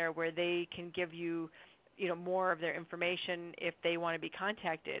space on there where they can give you more of their information if they want to be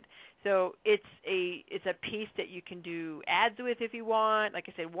contacted. So it's a piece that you can do ads with if you want. Like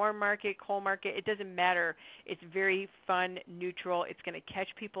I said, warm market, cold market, it doesn't matter. It's very fun, neutral. It's going to catch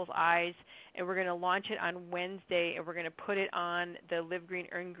people's eyes, and we're going to launch it on Wednesday, and we're going to put it on the Live Green,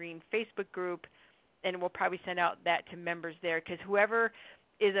 Earn Green Facebook group, and we'll probably send out that to members there, because whoever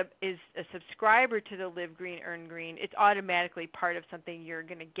is a subscriber to the Live Green, Earn Green, it's automatically part of something you're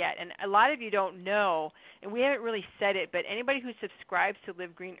going to get. And a lot of you don't know, and we haven't really said it, but anybody who subscribes to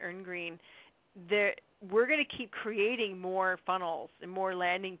Live Green, Earn Green, we're going to keep creating more funnels and more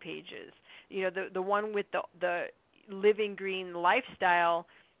landing pages. The one with the Living Green lifestyle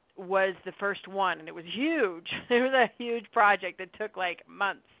was the first one, and it was huge. It was a huge project that took like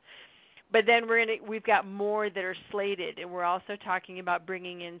months. But then we've got more that are slated, and we're also talking about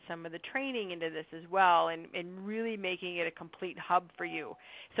bringing in some of the training into this as well, and really making it a complete hub for you.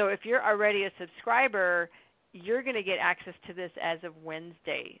 So if you're already a subscriber, you're going to get access to this as of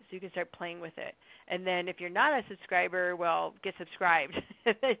Wednesday, so you can start playing with it. And then if you're not a subscriber, well, get subscribed.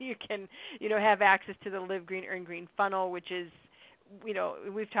 And then you can, have access to the Live Green, Earn Green funnel, which is,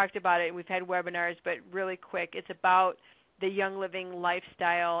 we've talked about it, and we've had webinars, but really quick, it's about the Young Living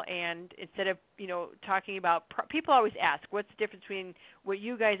lifestyle. And instead of talking about people always ask, what's the difference between what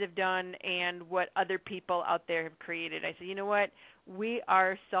you guys have done and what other people out there have created? I say, you know what, we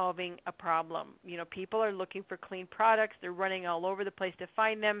are solving a problem. People are looking for clean products. They're running all over the place to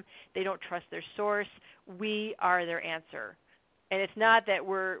find them. They don't trust their source. We are their answer. And it's not that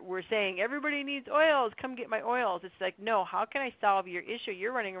we're saying everybody needs oils, come get my oils. It's like, no, how can I solve your issue?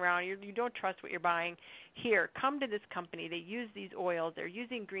 You're running around, you don't trust what you're buying. Here, come to this company. They use these oils. They're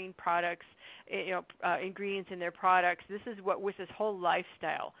using green products, ingredients in their products. This is this whole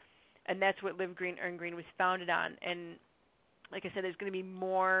lifestyle, and that's what Live Green, Earn Green was founded on. And like I said, there's going to be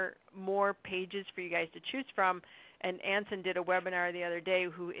more pages for you guys to choose from. And Anson did a webinar the other day,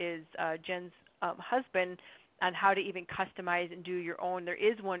 who is Jen's husband, on how to even customize and do your own. There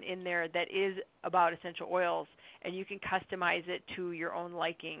is one in there that is about essential oils, and you can customize it to your own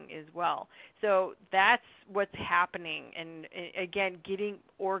liking as well. So that's what's happening. And again, getting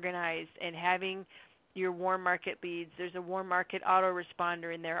organized and having your warm market leads. There's a warm market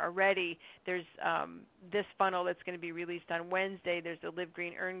autoresponder in there already. There's this funnel that's going to be released on Wednesday. There's the Live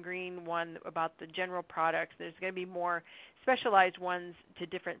Green, Earn Green one about the general products. There's going to be more specialized ones to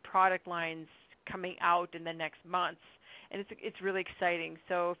different product lines coming out in the next months, and it's really exciting.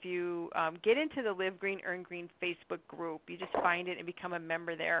 So if you get into the Live Green, Earn Green Facebook group, you just find it and become a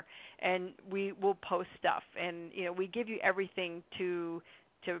member there, and we will post stuff, and we give you everything to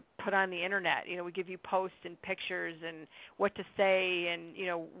put on the internet. We give you posts and pictures and what to say, and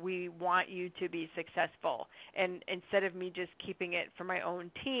we want you to be successful. And instead of me just keeping it for my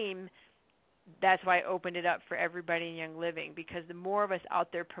own team, that's why I opened it up for everybody in Young Living, because the more of us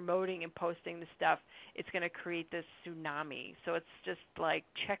out there promoting and posting the stuff, it's going to create this tsunami. So it's just like,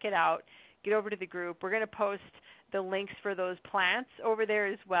 check it out. Get over to the group. We're going to post the links for those plants over there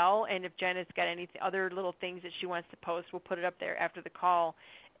as well. And if Jen has got any other little things that she wants to post, we'll put it up there after the call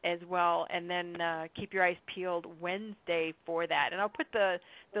as well. And then keep your eyes peeled Wednesday for that. And I'll put the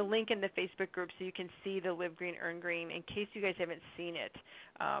link in the Facebook group so you can see the Live Green, Earn Green in case you guys haven't seen it.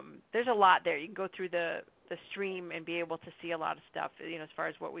 There's a lot there. You can go through the stream and be able to see a lot of stuff, as far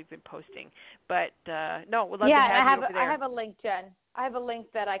as what we've been posting. But no, we'd love to have you over there. I have a link, Jen. I have a link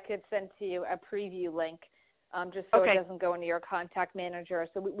that I could send to you, a preview link, just so it doesn't go into your contact manager.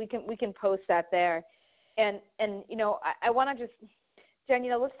 So we can post that there. And I want to just, Jen,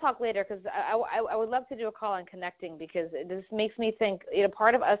 let's talk later, because I would love to do a call on connecting, because this makes me think,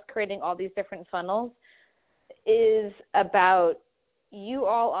 part of us creating all these different funnels is about you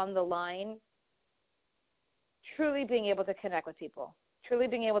all on the line truly being able to connect with people, truly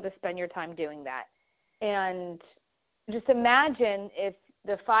being able to spend your time doing that. And just imagine if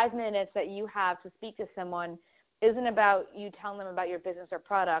the 5 minutes that you have to speak to someone isn't about you telling them about your business or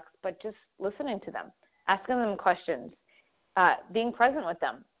products, but just listening to them, asking them questions, being present with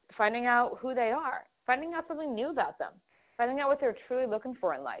them, finding out who they are, finding out something new about them, finding out what they're truly looking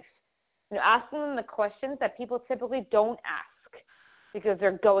for in life. Asking them the questions that people typically don't ask, because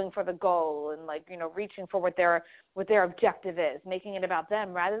they're going for the goal and reaching for what their objective is, making it about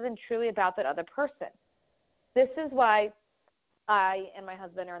them rather than truly about that other person. This is why I and my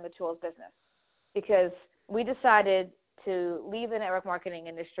husband are in the tools business, because we decided to leave the network marketing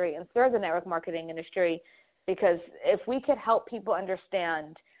industry and serve the network marketing industry, because if we could help people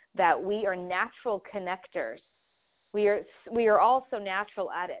understand that we are natural connectors, we are also natural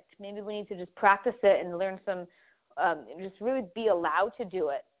at it. Maybe we need to just practice it and learn some, just really be allowed to do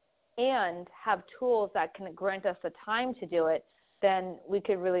it and have tools that can grant us the time to do it, then we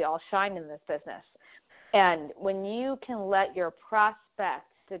could really all shine in this business. And when you can let your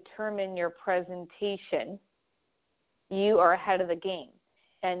prospects determine your presentation, you are ahead of the game.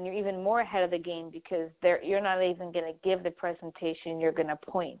 And you're even more ahead of the game because you're not even going to give the presentation, you're going to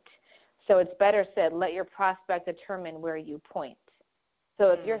point. So it's better said, let your prospect determine where you point.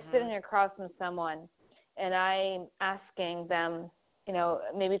 So if you're sitting across from someone and I'm asking them,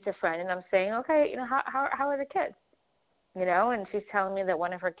 maybe it's a friend, and I'm saying, okay, how are the kids? And she's telling me that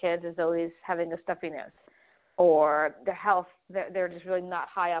one of her kids is always having a stuffy nose, or their health, they're just really not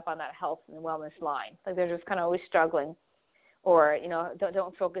high up on that health and wellness line. Like they're just kind of always struggling, or,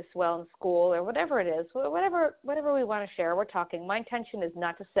 don't focus well in school, or whatever it is, whatever we want to share, we're talking. My intention is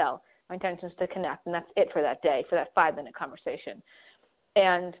not to sell. My intention is to connect, and that's it for that day, for that 5-minute conversation.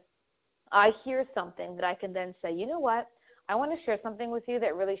 And I hear something that I can then say, you know what? I want to share something with you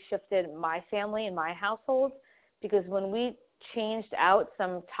that really shifted my family and my household, because when we changed out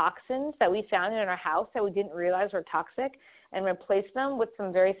some toxins that we found in our house that we didn't realize were toxic and replaced them with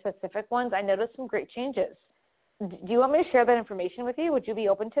some very specific ones, I noticed some great changes. Do you want me to share that information with you? Would you be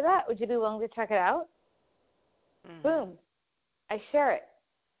open to that? Would you be willing to check it out? Boom. I share it.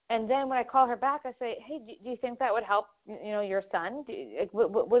 And then when I call her back, I say, hey, do you think that would help, your son?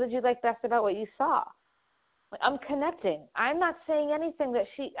 What did you like best about what you saw? I'm connecting. I'm not saying anything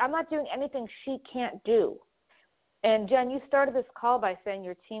I'm not doing anything she can't do. And Jen, you started this call by saying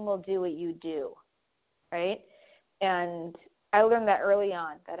your team will do what you do, right? And I learned that early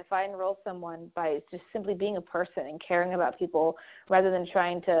on, that if I enroll someone by just simply being a person and caring about people rather than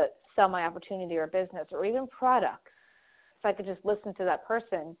trying to sell my opportunity or business or even products, if I could just listen to that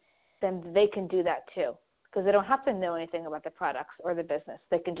person, then they can do that too, because they don't have to know anything about the products or the business.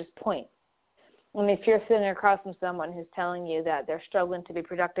 They can just point. And if you're sitting across from someone who's telling you that they're struggling to be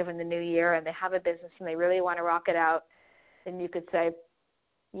productive in the new year and they have a business and they really want to rock it out, then you could say,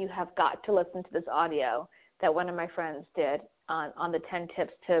 you have got to listen to this audio that one of my friends did on the 10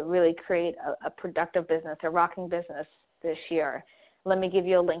 tips to really create a productive business, a rocking business this year. Let me give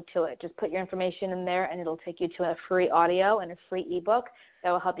you a link to it. Just put your information in there and it'll take you to a free audio and a free ebook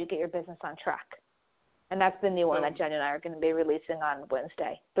that will help you get your business on track. And that's the new one that Jen and I are going to be releasing on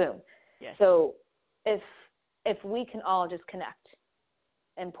Wednesday. Boom. Yes. So if we can all just connect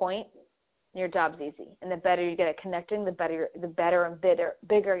and point, your job's easy. And the better you get at connecting, the better and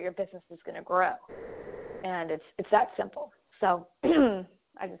bigger your business is going to grow. And it's that simple. So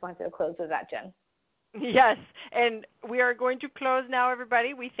I just wanted to close with that, Jen. Yes, and we are going to close now,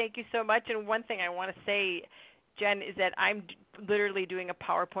 everybody. We thank you so much. And one thing I want to say, Jen, is that I'm literally doing a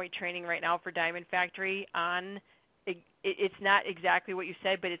PowerPoint training right now for Diamond Factory on it's not exactly what you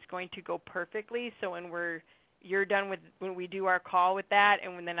said, but it's going to go perfectly. So when you're done with when we do our call with that,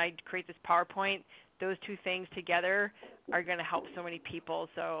 and then I create this PowerPoint, those two things together are going to help so many people.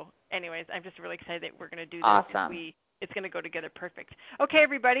 So, anyways, I'm just really excited that we're going to do this. Awesome. It's going to go together perfect. Okay,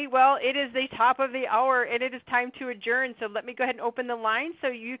 everybody. Well, it is the top of the hour, and it is time to adjourn. So let me go ahead and open the line so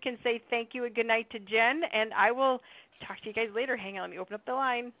you can say thank you and good night to Jen, and I will talk to you guys later. Hang on, let me open up the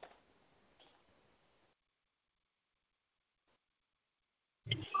line.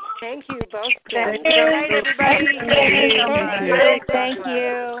 Thank you both. Good night, everybody. Thank you. Thank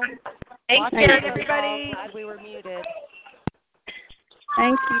you. Thank you, everybody. Glad we were muted.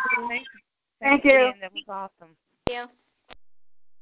 Thank you. Thank you. That was awesome. Thank you.